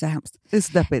 Nej, men det är så hemskt. Det är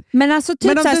så deppigt. Men alltså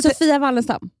typ så här, Sofia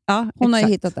Wallenstam. Ja, hon exakt. har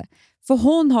ju hittat det. För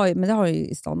hon har ju, men det har ju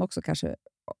i stan också kanske.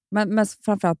 Men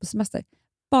framförallt på semester.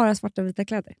 Bara svarta och vita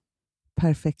kläder.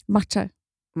 Perfekt. Matchar.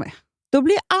 Nej. Då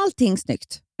blir allting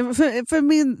snyggt.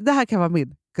 För det här kan vara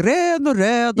min. Grön och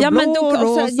röd och blå och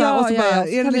rosa. Och så bara,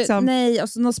 är det liksom... Nej, och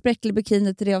så någon spräcklig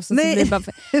bikini till det. Och så nej. Så blir det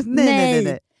bara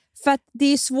nej. För att det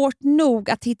är svårt nog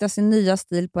att hitta sin nya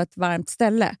stil på ett varmt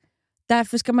ställe.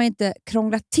 Därför ska man inte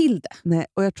krångla till det. Nej,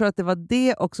 och jag tror att det var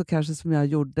det också kanske som jag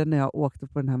gjorde när jag åkte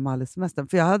på den här Mali-semestern.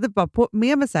 För jag hade bara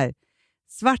med mig så här,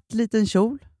 svart liten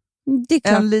kjol. Det är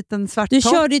klart. En liten svart du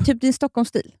topp. körde ju typ din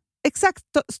Stockholmsstil. Exakt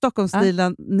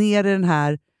Stockholmsstilen, ner i den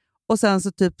här. Och sen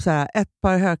så typ så här, ett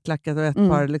par högklackat och ett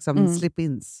par liksom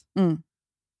slip-ins.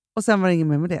 Och sen var det inget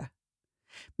mer med det.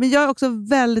 Men jag är också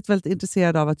väldigt, väldigt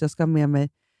intresserad av att jag ska ha med mig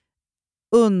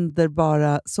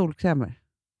underbara solkrämer.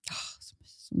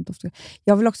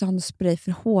 Jag vill också ha en spray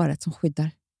för håret som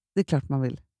skyddar. Det är klart man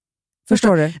vill.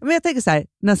 Förstår du? Men jag tänker så här,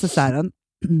 necessären.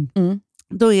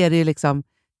 Då är det ju liksom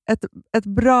ett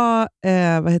bra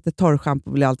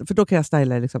torrschampo vill jag alltid, för då kan jag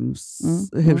styla liksom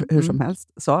hur som helst.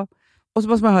 Så. Och så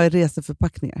måste man ha i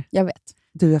reseförpackningar. Jag vet.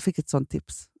 Du, jag fick ett sånt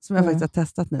tips som jag faktiskt har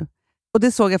testat nu. Och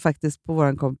det såg jag faktiskt på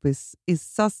vår kompis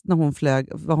Issas när hon flög,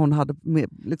 vad hon hade med,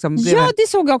 liksom, ja, det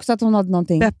såg jag också att hon hade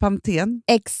någonting. Bepanthen.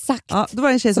 Exakt. Ja, då var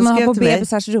det en tjej som skrev på till mig.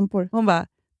 Bebisars rumpor. Hon bara,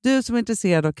 du som är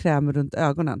intresserad av krämer runt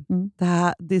ögonen. Det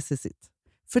här, this is it.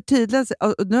 För tydligen,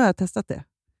 nu har jag testat det.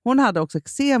 Hon hade också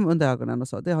eksem under ögonen och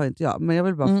så. Det har inte jag. Men jag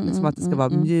vill bara liksom att det ska vara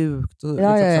mjukt. Och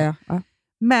ja.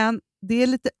 Men det är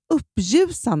lite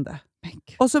uppljusande.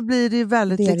 Och så blir det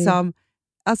väldigt liksom...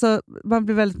 Alltså, man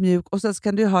blir väldigt mjuk och sen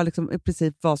kan du ha liksom i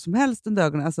princip vad som helst under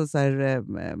ögonen. Alltså så här,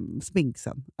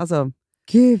 sminksen. Alltså,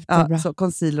 gud, bra. Så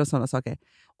concealer och sådana saker.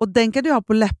 Och den kan du ha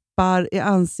på läppar, i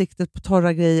ansiktet, på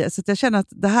torra grejer. Så att jag känner att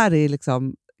det här är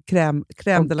liksom crème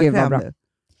de la crème nu.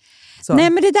 Så. Nej,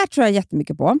 men det där tror jag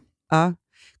jättemycket på. Ja.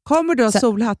 Kommer du ha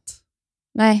solhatt?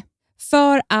 Nej,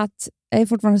 för att jag är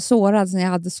fortfarande sårad sen jag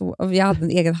hade en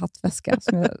egen hattväska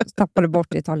som jag tappade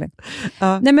bort i Italien.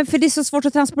 Nej, men för det är så svårt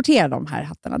att transportera de här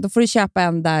hattarna. Då får du köpa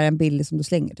en billig som du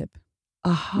slänger typ.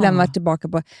 Lämna tillbaka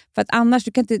på. För att annars,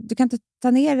 du kan inte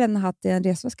ta ner en hatt i en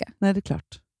resväska. Nej, det är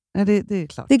klart. Nej, det är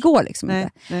klart. Det går liksom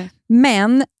inte. Nej.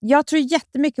 Men jag tror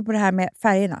jättemycket på det här med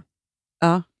färgerna.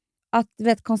 Ja.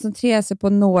 Att koncentrera sig på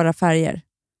några färger.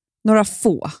 Några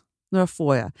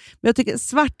få, ja. Men jag tycker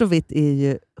svart och vitt är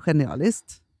ju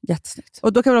genialiskt. Jättesnyggt.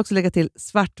 Och då kan man också lägga till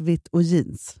svart, vitt och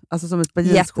jeans. Alltså som ett par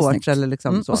jeansshorts eller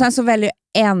liksom så. Och sen så väljer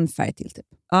jag en färg till typ.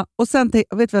 Ja, och sen vet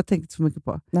du vad jag tänkte så mycket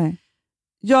på? Nej.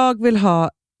 Jag vill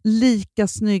ha lika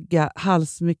snygga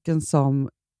halsmycken som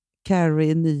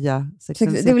Carrie i nya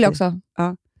 660. Det vill jag också.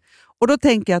 Ja. Och då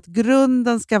tänker jag att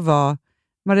grunden ska vara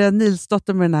Maria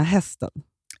Nilsdotter med den här hästen.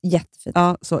 Jättefint.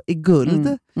 Ja, så i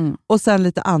guld. Och sen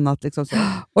lite annat. Liksom så.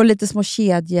 Och lite små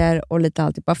kedjor och lite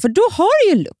alltihopa. För då har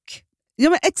du ju look. Ja,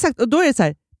 men exakt. Och då är det så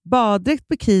här, baddräkt,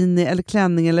 bikini eller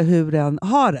klänning eller hur den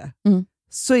har det.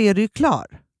 Så är du ju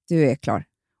klar. Du är klar.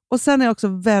 Och sen är jag också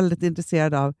väldigt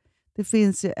intresserad av, det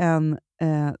finns ju en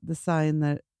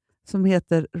designer som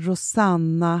heter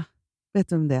Rosanna, vet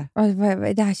du vem det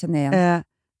är? Det här känner jag igen.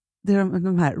 Det är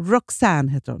de här,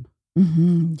 Roxanne heter hon.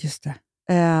 Just det.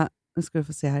 Nu ska du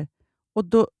få se här. Och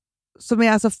då, som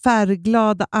är alltså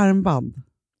färgglada armband.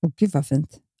 Gud vad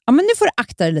fint. Ja, men nu får du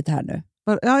akta dig lite här nu.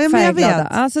 Ja, men jag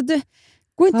vet. Alltså, du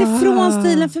går inte ifrån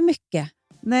stilen för mycket.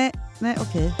 Nej,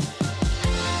 okej.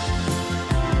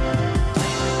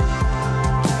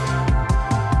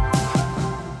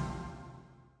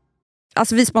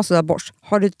 Alltså vi som har sådär borst.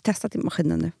 Har du testat i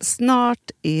maskinen nu?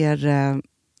 Snart är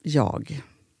jag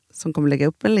som kommer lägga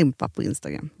upp en limpa på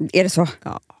Instagram. Är det så?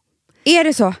 Ja. Är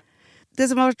det så? Det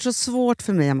som har varit så svårt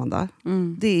för mig, Amanda,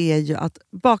 det är ju att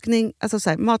bakning, alltså så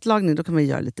här, matlagning, då kan man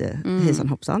göra lite hejsan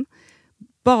hoppsan.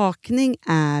 Bakning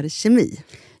är kemi.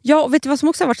 Ja, och vet du vad som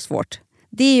också har varit svårt?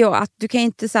 Det är ju att du kan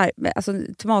inte så här, alltså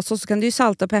tomatsås så kan du ju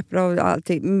salta och peppra och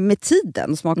allting med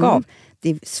tiden och smaka av. Det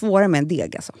är svårare med en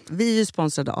deg alltså. Vi är ju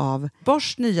sponsrade av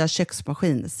Boschs nya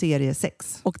köksmaskin serie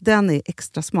 6. Och den är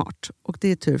extra smart. Och det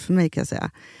är tur för mig kan jag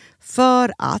säga.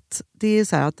 För att det är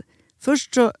så här att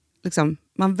först så liksom,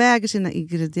 man väger sina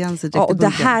ingredienser direkt. Ja, och det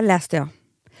här läste jag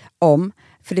om.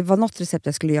 För det var något recept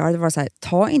jag skulle göra. Det var så här,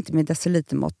 ta inte med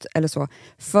decilitermått eller så.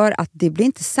 För att det blir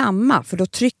inte samma. För då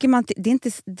trycker man... Det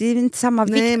är inte samma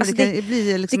vikt. Nej, men alltså, det kan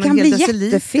bli liksom det kan bli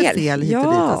jättefel hit och dit.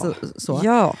 Alltså, så.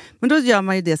 Ja. Men då gör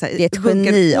man ju det så här. Det är ett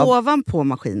geni ovanpå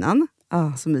maskinen.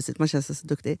 Så mysigt, man känns så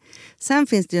duktig. Sen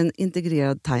finns det ju en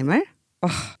integrerad timer.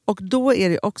 Och då är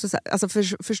det också så här... Alltså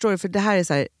förstår du? För det här är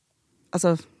så här...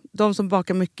 Alltså, de som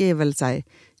bakar mycket är väl så här...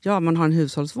 Ja, man har en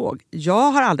hushållsvåg.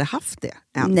 Jag har aldrig haft det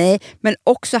än. Nej, men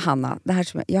också Hanna, det här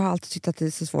som jag har alltid tyckt att det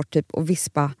är så svårt typ att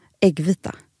vispa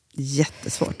äggvita.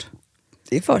 Jättesvårt.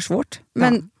 Det är för svårt.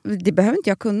 Men det behöver inte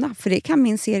jag kunna, för det kan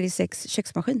min serie 6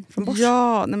 köksmaskin från Bosch.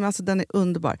 Ja, nej men alltså den är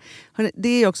underbar. Hörrni, det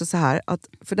är ju också så här, att,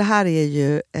 för det här är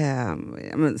ju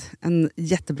en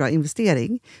jättebra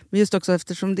investering. Men just också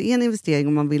eftersom det är en investering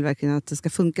och man vill verkligen att det ska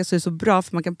funka, så är det så bra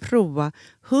för man kan prova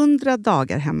 100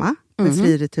 dagar hemma med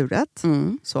fri returrätt.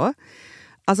 Så.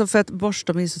 Alltså för att Bosch,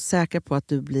 de är så säkra på att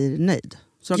du blir nöjd.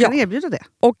 Så de kan erbjuda det.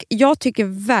 Och jag tycker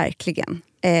verkligen,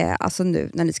 alltså nu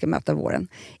när ni ska möta våren,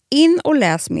 in och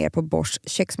läs mer på Bosch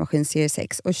köksmaskin serie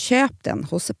 6 och köp den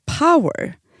hos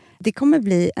Power. Det kommer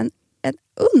bli en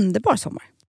underbar sommar.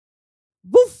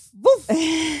 Woof, woof.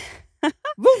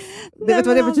 Woof. Det vet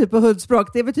vad det betyder på hundspråk.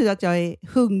 Det betyder att jag är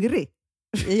hungrig.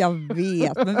 Jag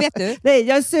vet, men vet du? Nej,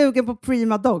 jag är sugen på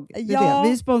Prima Dog. Det är det.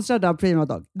 Vi är sponsrade av Prima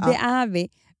Dog. Det är vi.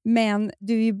 Men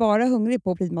du är ju bara hungrig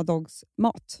på Prima Dogs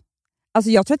mat.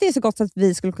 Alltså jag tror att det är så gott så att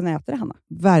vi skulle kunna äta det, Hanna.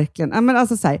 Verkligen. Ja, men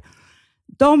alltså, så här,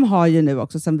 de har ju nu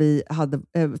också, sen vi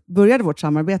började vårt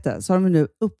samarbete, så har de nu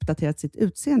uppdaterat sitt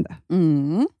utseende.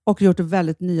 Och gjort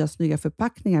väldigt nya snygga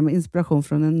förpackningar med inspiration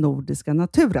från den nordiska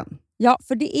naturen. Ja,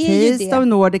 för det är Taste of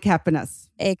Nordic happiness.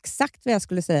 Exakt vad jag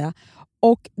skulle säga.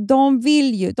 Och de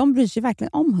bryr sig verkligen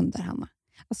om hundar, Hanna.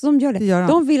 Alltså de gör det.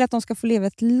 De vill att de ska få leva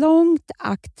ett långt,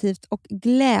 aktivt och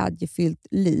glädjefyllt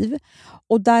liv.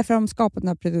 Och därför har de skapat de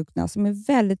här produkterna som är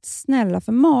väldigt snälla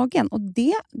för magen. Och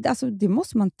det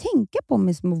måste man tänka på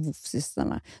med små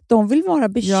woofsystarna. De vill vara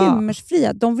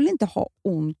bekymmersfria. De vill inte ha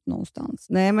ont någonstans.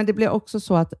 Nej, men det blir också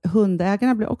så att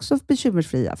hundägarna blir också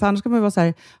bekymmersfria. För annars kan man ju vara så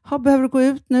här, behöver du gå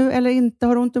ut nu eller inte?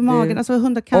 Har du ont i magen? Alltså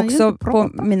hundar kan också ju inte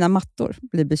prata. På mina mattor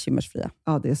blir bekymmersfria.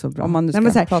 Ja, det är så bra. Om man nu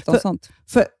ska prata om sånt.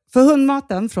 För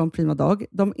hundmaten från Prima Dog,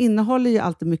 de innehåller ju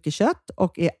alltid mycket kött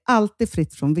och är alltid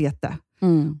fritt från vete.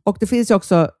 Och det finns ju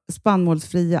också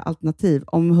spannmålsfria alternativ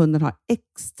om hunden har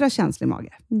extra känslig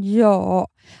mage. Ja,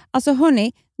 alltså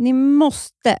hörni,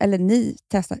 ni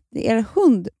testar. Er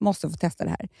hund måste få testa det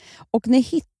här. Och ni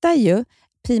hittar ju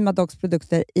Prima Dogs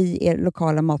produkter i er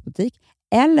lokala matbutik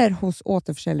eller hos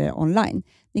återförsäljare online.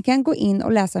 Ni kan gå in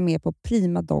och läsa mer på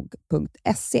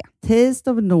primadog.se.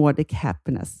 Taste of Nordic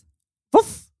happiness.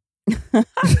 Voff!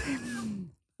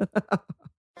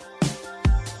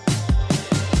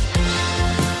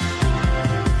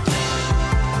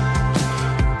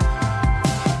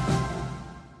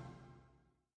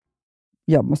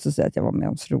 Jag måste säga att jag var med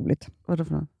om så roligt. Vadå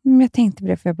för något? Men jag tänkte på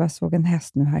det för jag bara såg en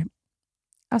häst nu här.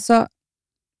 Alltså,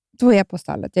 då är jag på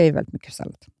stallet. Jag är väldigt mycket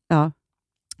stallet. Ja.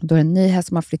 Då är det en ny häst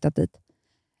som har flyttat dit.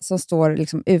 Som står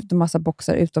liksom ut en massa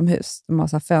boxar utomhus. En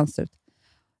massa fönster ut.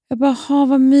 Jag bara,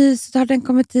 vad mysigt. Har den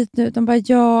kommit hit nu? De bara,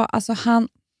 ja, alltså han...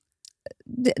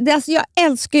 Alltså jag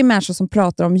älskar ju människor som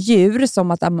pratar om djur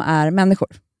som att de är människor.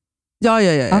 Ja.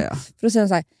 För då säger de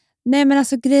så här, nej men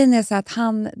alltså grejen är så att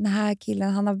den här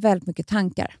killen, han har väldigt mycket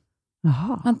tankar.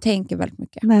 Jaha. Han tänker väldigt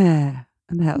mycket. Nej,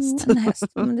 en häst. En häst,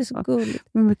 men det är så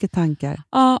gulligt. Med mycket tankar.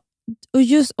 Ja,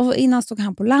 och innan stod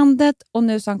han på landet och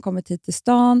nu så har han kommit hit till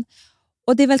stan.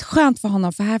 Och det är väldigt skönt för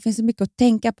honom, för här finns det mycket att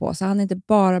tänka på, så han inte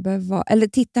bara behöver vara, eller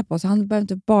titta på, så han behöver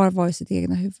inte bara vara i sitt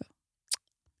egna huvud.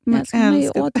 Men han är ju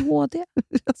ADHD.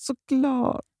 Jag är så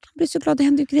glad. Han blir så glad, det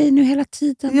händer ju grejer nu hela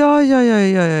tiden.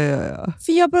 Ja.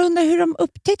 För jag bara undrar hur de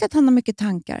upptäckte att han har mycket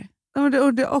tankar. Ja,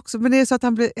 men det också. Men det är så att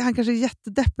han kanske är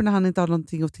jättedeppig när han inte har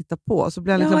någonting att titta på. Så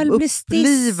blir han liksom eller blir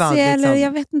upplivad. Liksom. Eller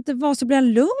jag vet inte vad, så blir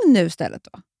han lugn nu istället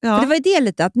då. Ja. För det var ju det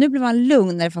lite, att nu blev han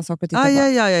lugn när det fanns saker att titta på.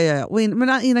 Ja. Och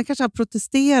men innan kanske han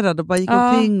protesterade och bara gick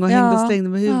omkring och hängde och slängde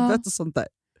med huvudet och sånt där.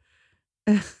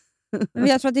 Men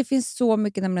jag tror att det finns så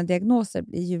mycket nämligen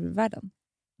diagnoser i djurvärlden.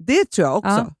 Det tror jag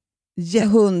också.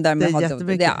 Hundar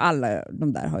med alla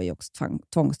de där har ju också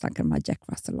tvångstankar, de här Jack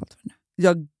Russell och allt för nu.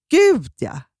 Ja, gud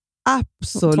ja.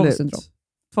 Absolut. Tvångssyndrom.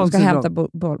 De ska hämta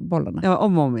bollarna. Ja,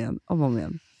 om och om igen.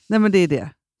 Nej, men det är det.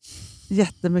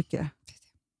 Jättemycket.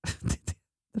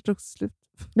 Det tog slut.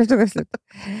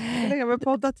 Hur länge har vi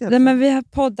poddat egentligen? Nej, men vi har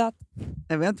poddat.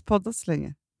 Nej, vi har inte poddat så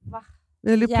länge. Va?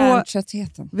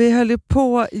 Hjärntröttheten. Vi höll ju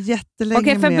på jättelänge.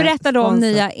 Okej, för berätta då om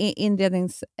nya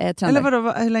inredningstrender. Eller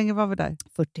vadå, hur länge var vi där?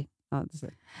 40. Ja, det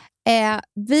ser.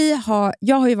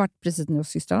 Jag har ju varit precis nu hos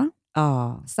systrarna.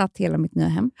 Satt hela mitt nya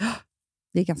hem.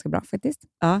 Det är ganska bra faktiskt.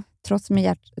 Trots min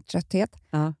hjärttrötthet.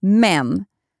 Men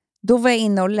då var jag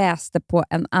inne och läste på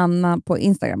en annan på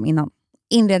Instagram innan.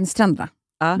 Inredningstrenderna.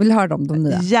 Vill du höra dem, de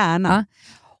nya? Gärna.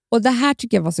 Och det här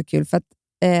tycker jag var så kul för att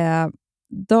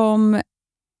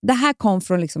det här kom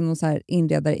från liksom någon så här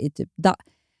inredare i typ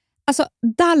alltså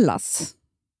Dallas.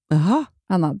 Jaha.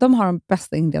 Anna, de har de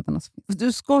bästa inredarna som finns.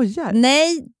 Du skojar?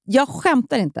 Nej, jag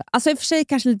skämtar inte. Alltså i och för sig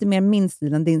kanske lite mer min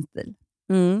stil än din stil.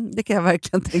 Det kan jag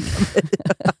verkligen tänka mig.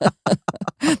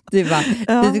 Du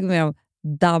tycker mer om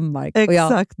Danmark.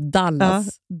 Exakt. Och jag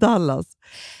Dallas. Ja, Dallas.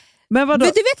 Men vadå?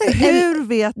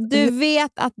 Du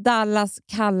vet att Dallas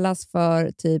kallas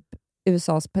för typ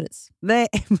USAs Paris? Nej,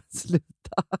 men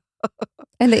sluta.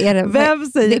 Eller är det... Vem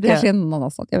säger det? Det kanske är någon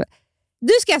annan sånt.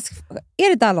 Är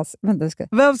det Dallas? Vänta,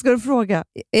 Vem ska du fråga?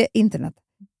 Internet.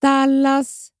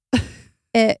 Dallas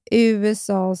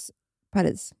USAs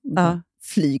Paris.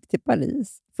 Flyg till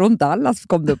Paris. Från Dallas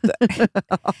kom det upp där.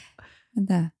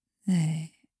 Vänta.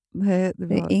 Nej,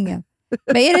 det är ingen.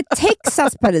 Men är det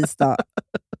Texas Paris då?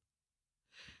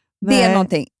 Det är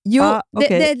någonting. Jo, okay.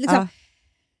 det är liksom,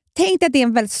 tänk dig att det är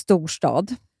en väldigt stor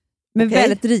stad med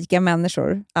väldigt rika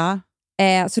människor.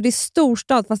 Så det är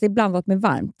storstad fast det är blandat med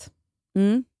varmt.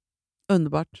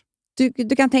 Underbart.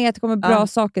 Du kan tänka att det kommer bra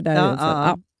saker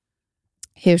där.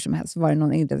 Hur som helst var det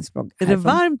någon inredningsblogg. Är det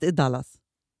varmt i Dallas?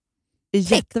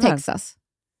 Texas.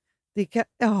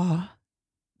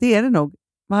 Det är det nog.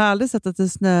 Man har aldrig sett att det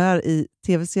snöar i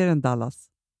tv-serien Dallas.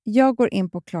 Jag går in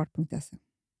på klart.se.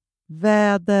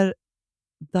 Väder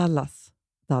Dallas.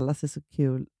 Dallas är så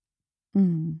kul.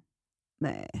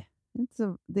 Nej, inte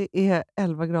så. Det är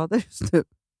 11 grader just nu.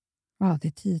 Ja, det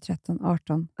är 10, 13,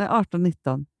 18. Nej, 18,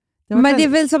 19. Men det är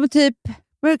väl som typ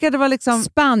det var liksom,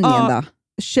 Spanien då?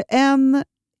 21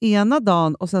 ena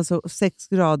dagen och sen så 6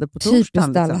 grader på torsdagen.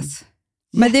 Typiskt Dallas. Liksom.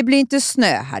 Men det blir inte snö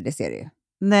här, det ser du ju.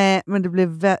 Nej, men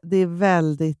det är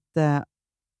väldigt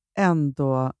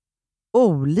ändå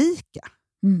olika.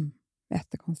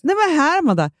 Jättekonstigt. Nej, men här,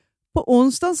 Amanda, på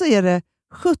onsdagen så är det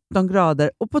 17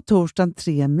 grader och på torsdagen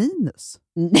 3 minus.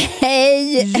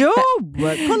 Nej! Jo,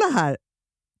 kolla här.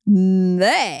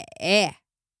 Nej!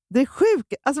 Det är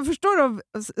sjukt. Alltså förstår du?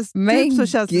 Typ så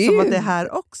känns det som att det är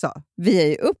här också. Vi har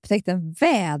ju upptäckt ett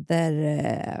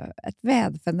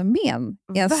väderfenomen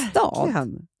i en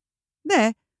stad.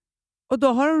 Nej. Och då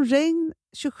har de regn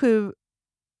 27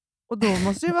 och då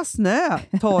måste det vara snö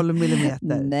 12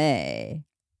 millimeter.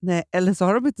 Nej, eller så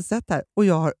har de inte sett här. Och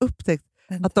jag har upptäckt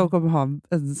att de kommer ha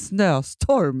en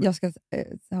snöstorm. Jag ska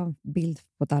ha en bild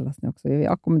på Dallas nu också.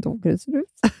 Jag kommer inte ihåg hur det ser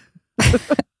ut.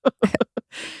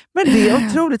 Men det är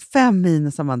otroligt 5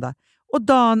 minus, Amanda. Och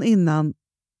dagen innan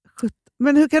 17.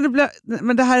 Men hur kan det bli?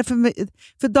 Men det här är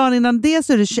för dagen innan det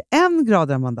så är det 21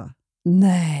 grader, Amanda.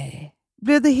 Nej.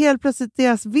 Blev det helt plötsligt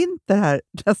deras vinter här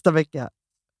nästa vecka?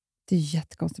 Det är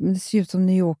jättekonstigt. Men det ser ut som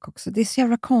New York också. Det är så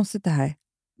jävla konstigt det här.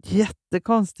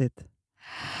 Jättekonstigt.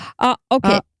 Ja,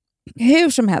 okej. Hur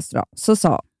som helst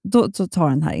då tar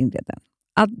den här inredningen.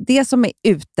 Att det som är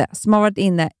ute, som har varit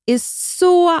inne i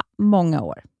så många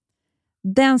år,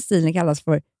 den stilen kallas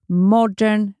för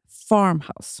modern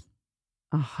farmhouse.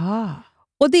 Aha.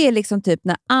 Och det är liksom typ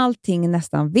när allting är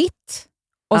nästan vitt.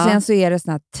 Och sen så är det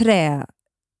såna här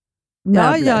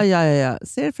trämöbler. Ja.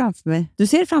 Ser det framför mig. Du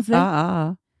ser det framför dig?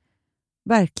 Ja.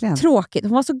 Verkligen. Tråkigt.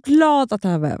 Hon var så glad att det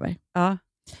här var över. Ja.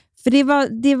 För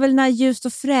det är väl när ljust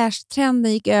och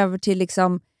fräscht-trenden gick över till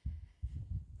liksom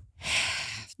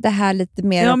det här lite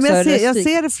mer Ja, också. men jag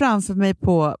ser det framför mig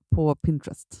på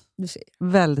Pinterest. Du ser.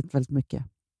 Väldigt, väldigt mycket.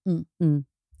 Mm.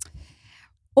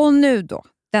 Och nu då,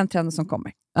 den trenden som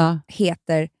kommer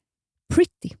heter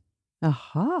Pretty.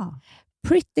 Jaha.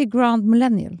 Pretty Grand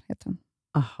Millennial heter den.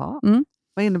 Aha. Mm.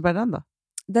 Vad innebär den då?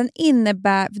 Den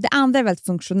innebär, det andra är väldigt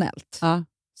funktionellt. Ja.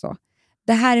 Så.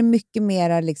 Det här är mycket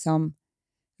mer liksom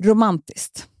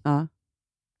romantiskt. Ja.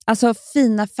 Alltså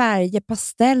fina färger,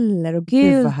 pasteller och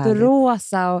gult och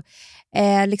rosa och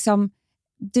liksom,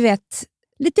 du vet,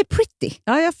 lite pretty.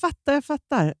 Ja, jag fattar.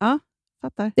 Ja,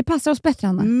 fattar. Det passar oss bättre,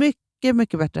 Anna. Mycket,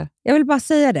 mycket bättre. Jag vill bara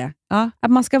säga det. Ja.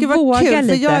 Att man ska våga kul,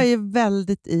 lite. För jag är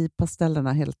väldigt i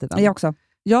pastellerna hela tiden. Jag också.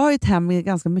 Jag har ju ett hem med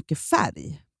ganska mycket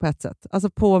färg på ett sätt. Alltså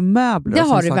på möbler. Det och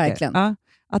har du saker. verkligen. Ja,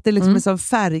 att det liksom är som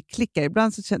färgklickar.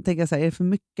 Ibland så tänker jag så här, är det för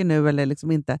mycket nu eller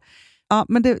liksom inte? Ja,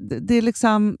 men det är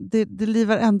liksom, det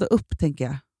livar ändå upp, tänker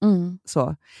jag. Mm.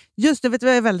 Så. Just nu, vet du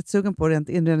vad jag är väldigt sugen på rent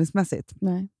inredningsmässigt?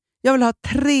 Nej. Jag vill ha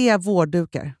 3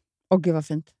 vårddukar. Åh gud vad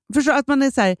fint. Förstår att man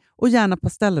är så här, och gärna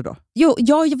pasteller då. Jo,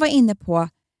 jag var inne på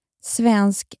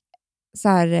svensk så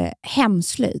här,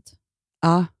 hemslöjd.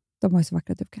 Ja. De har ju så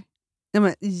vackra dukar. Ja,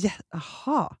 men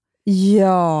aha.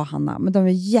 Ja, Hanna, men de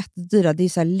är jättedyra. Det är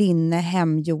så här linne,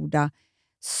 hemgjorda.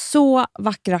 Så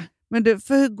vackra. Men du,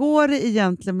 för hur går det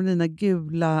egentligen med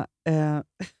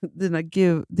dina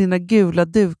gula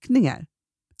dukningar?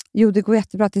 Jo, det går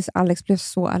jättebra tills Alex blev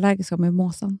så allergisk med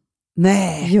måsen.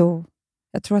 Nej! Jo,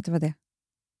 jag tror att det var det.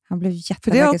 Han blev jätteallergisk.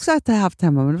 För det har jag också haft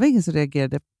hemma, men det var ingen som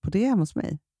reagerade på det hemma hos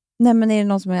mig. Nej, men är det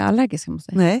någon som är allergisk hemma hos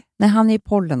dig? Nej. Nej, han är ju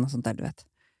pollen och sånt där, du vet.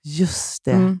 Just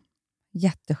det. Mm.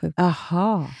 Jättesjukt.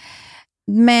 Aha.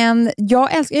 Men jag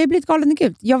har blivit galen i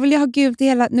gult. Jag vill ju ha gult i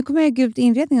hela... Nu kommer jag ha gult i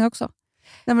inredningen också.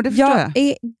 Nej, men det förstår jag. Jag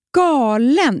är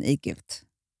galen i gult.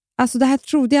 Alltså det här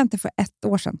trodde jag inte för 1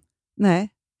 år sedan. Nej,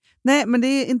 men det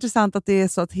är intressant att det är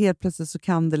så att helt plötsligt så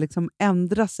kan det liksom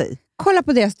ändra sig. Kolla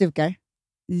på deras dukar.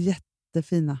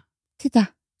 Jättefina. Titta.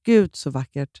 Gud, så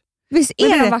vackert. Visst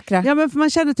är de vackra? Ja, men för man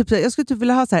känner typ, jag skulle typ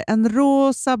vilja ha så här, en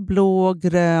rosa, blå,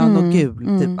 grön och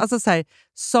gul. Typ. Alltså så här,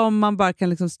 som man bara kan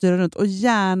liksom styra runt. Och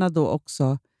gärna då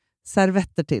också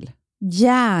servetter till.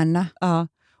 Gärna. Ja.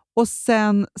 Och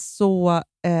sen så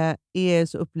är jag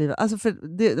så upplivad. Alltså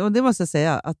det måste jag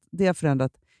säga, att det har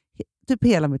förändrat typ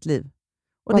hela mitt liv.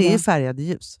 Och det är ju färgade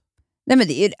ljus. Nej, men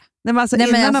det är ju det. Nej, men alltså,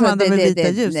 innan Amanda med vita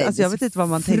ljus, alltså, jag vet inte vad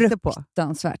man tänkte på.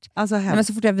 Fruktansvärt. Alltså, men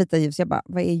så fort jag har vita ljus, jag bara,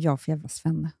 vad är jag för jävla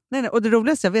svenne? Nej, och det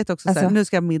roligaste jag vet också, alltså, såhär, nu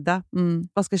ska jag middag.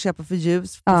 Vad ska jag köpa för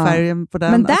ljus på färgen på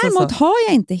den? Men däremot har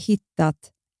jag inte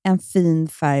hittat en fin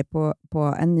färg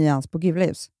på en nyans på gula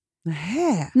ljus.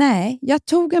 Nej, jag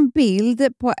tog en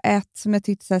bild på ett som jag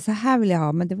tyckte så här vill jag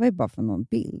ha, men det var ju bara för någon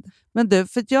bild. Men du,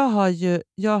 för jag har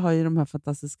ju de här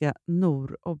fantastiska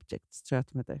Nor Objects, tror jag att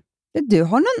de heter. Du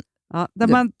har någon... Ja, där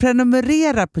man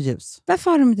prenumererar på ljus.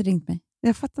 Varför har de inte ringt mig?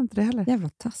 Jag fattar inte det heller. Jävla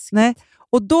taskigt. Nej,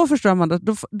 och då förstår man,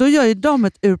 då gör ju de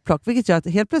ett urplock, vilket gör att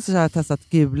helt plötsligt har jag testat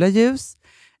gula ljus,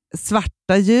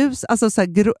 svarta ljus, alltså, så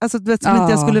här, alltså du vet, som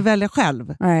inte jag skulle välja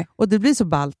själv. Nej. Och det blir så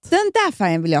ballt. Den där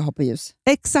färgen vill jag ha på ljus.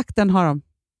 Exakt, den har de.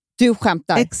 Du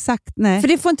skämtar. Exakt, nej. För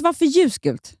det får inte vara för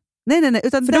ljusgult. Nej.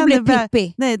 Utan för då blir det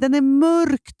pippi. Nej, den är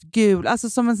mörkt gul, alltså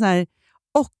som en sån här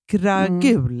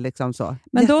okragul. Liksom så.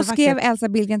 Men då skrev Elsa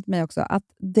Billgren till mig också att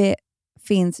det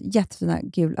finns jättefina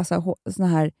gul, alltså såna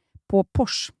här på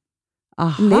Porsche.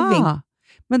 Aha. Living.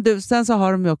 Men du, sen så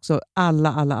har de ju också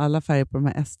alla färger på de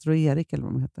här Ester och Erik, eller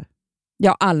vad de heter.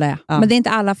 Ja, alla ja. Men det är inte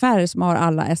alla färger som har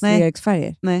alla Ester och Eriks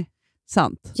färger. Nej,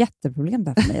 sant. Jätteproblem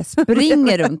där för mig. Jag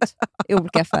springer runt i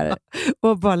olika färger.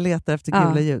 Och bara letar efter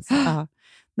gula ljus. Aha.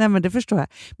 Nej, men det förstår jag.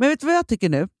 Men vet du vad jag tycker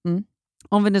nu?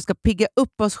 Om vi nu ska pigga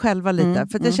upp oss själva lite.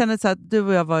 För att jag känner så att du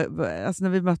och jag var... Alltså när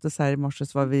vi möttes här i morse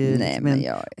så var vi liksom en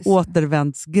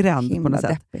återvändsgränd på något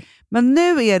sätt. Men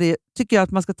nu är det, tycker jag,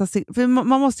 att man ska ta sig... För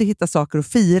man måste hitta saker att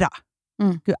fira.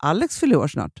 Gud, Alex fyller år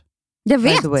snart. Jag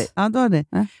vet. Ja, då har ni.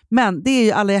 Men det är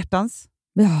ju alla hjärtans.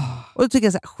 Ja. Och då tycker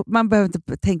jag så här, man behöver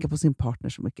inte tänka på sin partner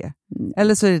så mycket.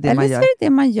 Eller så är det det man gör. Eller så är det det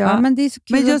man gör. Ja. Men det är så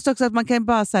kul. Men just också att man kan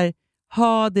bara så här,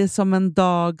 ha det som en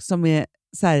dag som är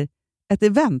så här, ett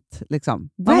event. Liksom.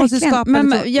 Man måste skapa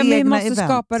vi måste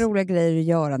skapa roliga grejer att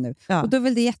göra nu. Ja. Och då är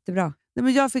väl det jättebra. Nej,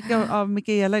 men jag fick av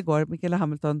Mikaela igår, Mikaela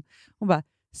Hamilton, hon bara,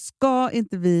 ska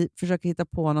inte vi försöka hitta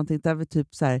på någonting där vi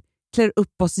typ så här klär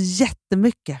upp oss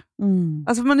jättemycket.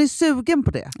 Alltså man är sugen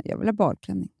på det. Jag vill ha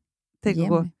badklänning. Tänk att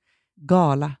gå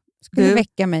gala. Skulle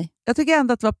väcka mig. Jag tycker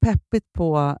ändå att det var peppigt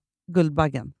på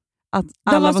Guldbaggen. Att De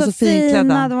alla var så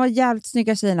finklädda. De var jävligt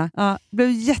snygga tjejerna. Ja,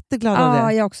 blev jätteglad av det.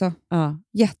 Ja, jag också. Ja.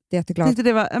 Jätteglad. Tyckte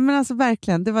det var, men alltså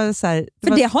verkligen, det var så här,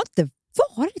 det har inte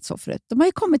varit så förut. De har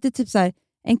ju kommit till typ så här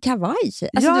en kavaj.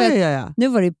 Alltså, ja. Nu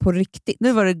var det på riktigt.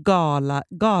 Nu var det gala.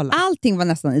 Allting var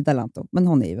nästan Ida Lanto, men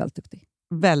hon är ju väldigt duktig.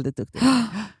 Väldigt duktig.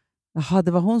 Jaha,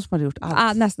 det var hon som hade gjort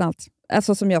allt. Nästan allt.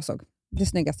 Alltså som jag såg. Det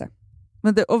snyggaste.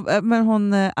 Men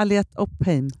hon Aliette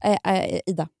Oppheim.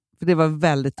 Ida. För det var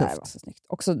väldigt tufft. Det var så snyggt.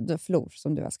 Också Flor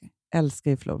som du älskar.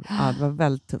 Älskar ju Flor. Ja, det var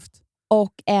väldigt tufft.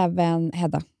 Och även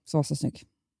Hedda som var så snygg.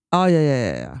 Ja.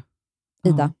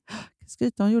 Ida.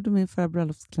 Skryta, hon gjorde min förra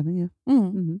bröllopsklänning.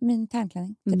 Min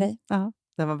tärnklänning till dig. Ja,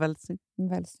 den var väldigt snygg.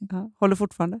 Ja. Håller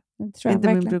fortfarande. Tror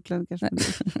inte min brudklänning kanske.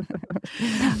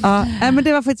 Men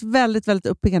det var faktiskt väldigt, väldigt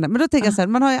uppiggande. Men då tänker jag så här,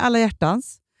 man har ju alla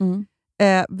hjärtans.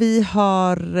 Vi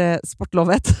har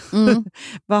sportlovet.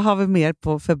 Vad har vi mer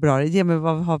på februari? Ge mig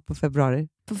vad vi har på februari.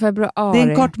 På februari. Det är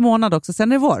en kort månad också,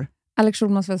 sen är det vår. Alex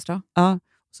Schulmans födelsedag. Ja,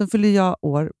 sen fyller jag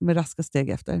år med raska steg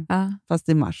efter. Ja. Fast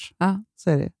i mars. Ja. Så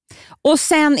är det. Och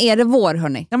sen är det vår,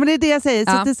 hörni. Ja, men det är det jag säger.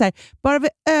 Så att det är så här, bara vi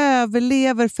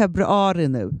överlever februari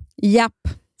nu. Japp.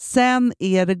 Sen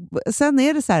är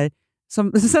det så här, sen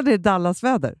är det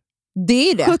Dallasväder.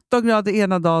 Det är det. 17 grader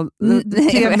ena dagen,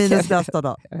 3 minus nästa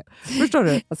dag. Förstår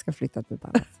du? Jag ska flytta till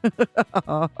Dallas.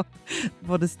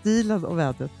 Både stilen och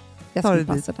vädret. Jag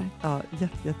ska passa där. Ja,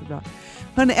 jättebra.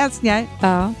 Hörrni, älsklingar.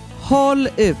 Ja. Håll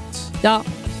ut. Ja,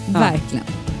 verkligen.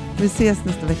 Vi ses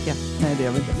nästa vecka. Nej, det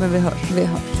gör vi inte. Men vi hörs.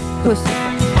 Puss.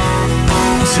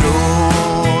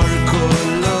 Tror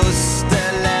kullust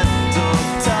är lätt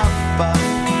att tappa.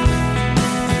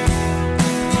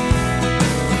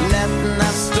 Lätt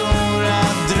när stora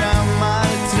drömmar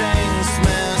trängs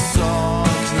med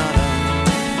saknaden.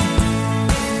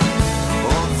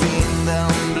 Och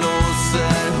vinden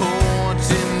blåser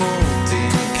hårt emot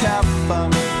din kappa.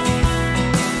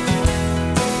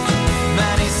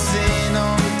 Men i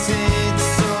sinom tid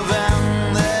så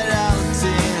vänder allt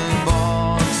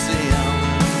tillbaks igen.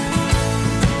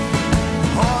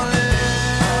 Håll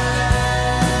ut,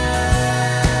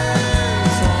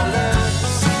 håll ut.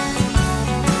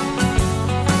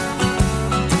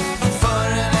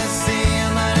 Förr eller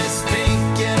senare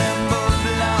spricker en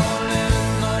bubbla. Håll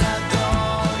ut några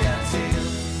dagar till.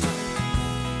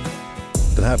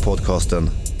 Den här podcasten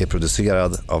är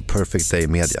producerad av Perfect Day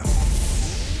Media.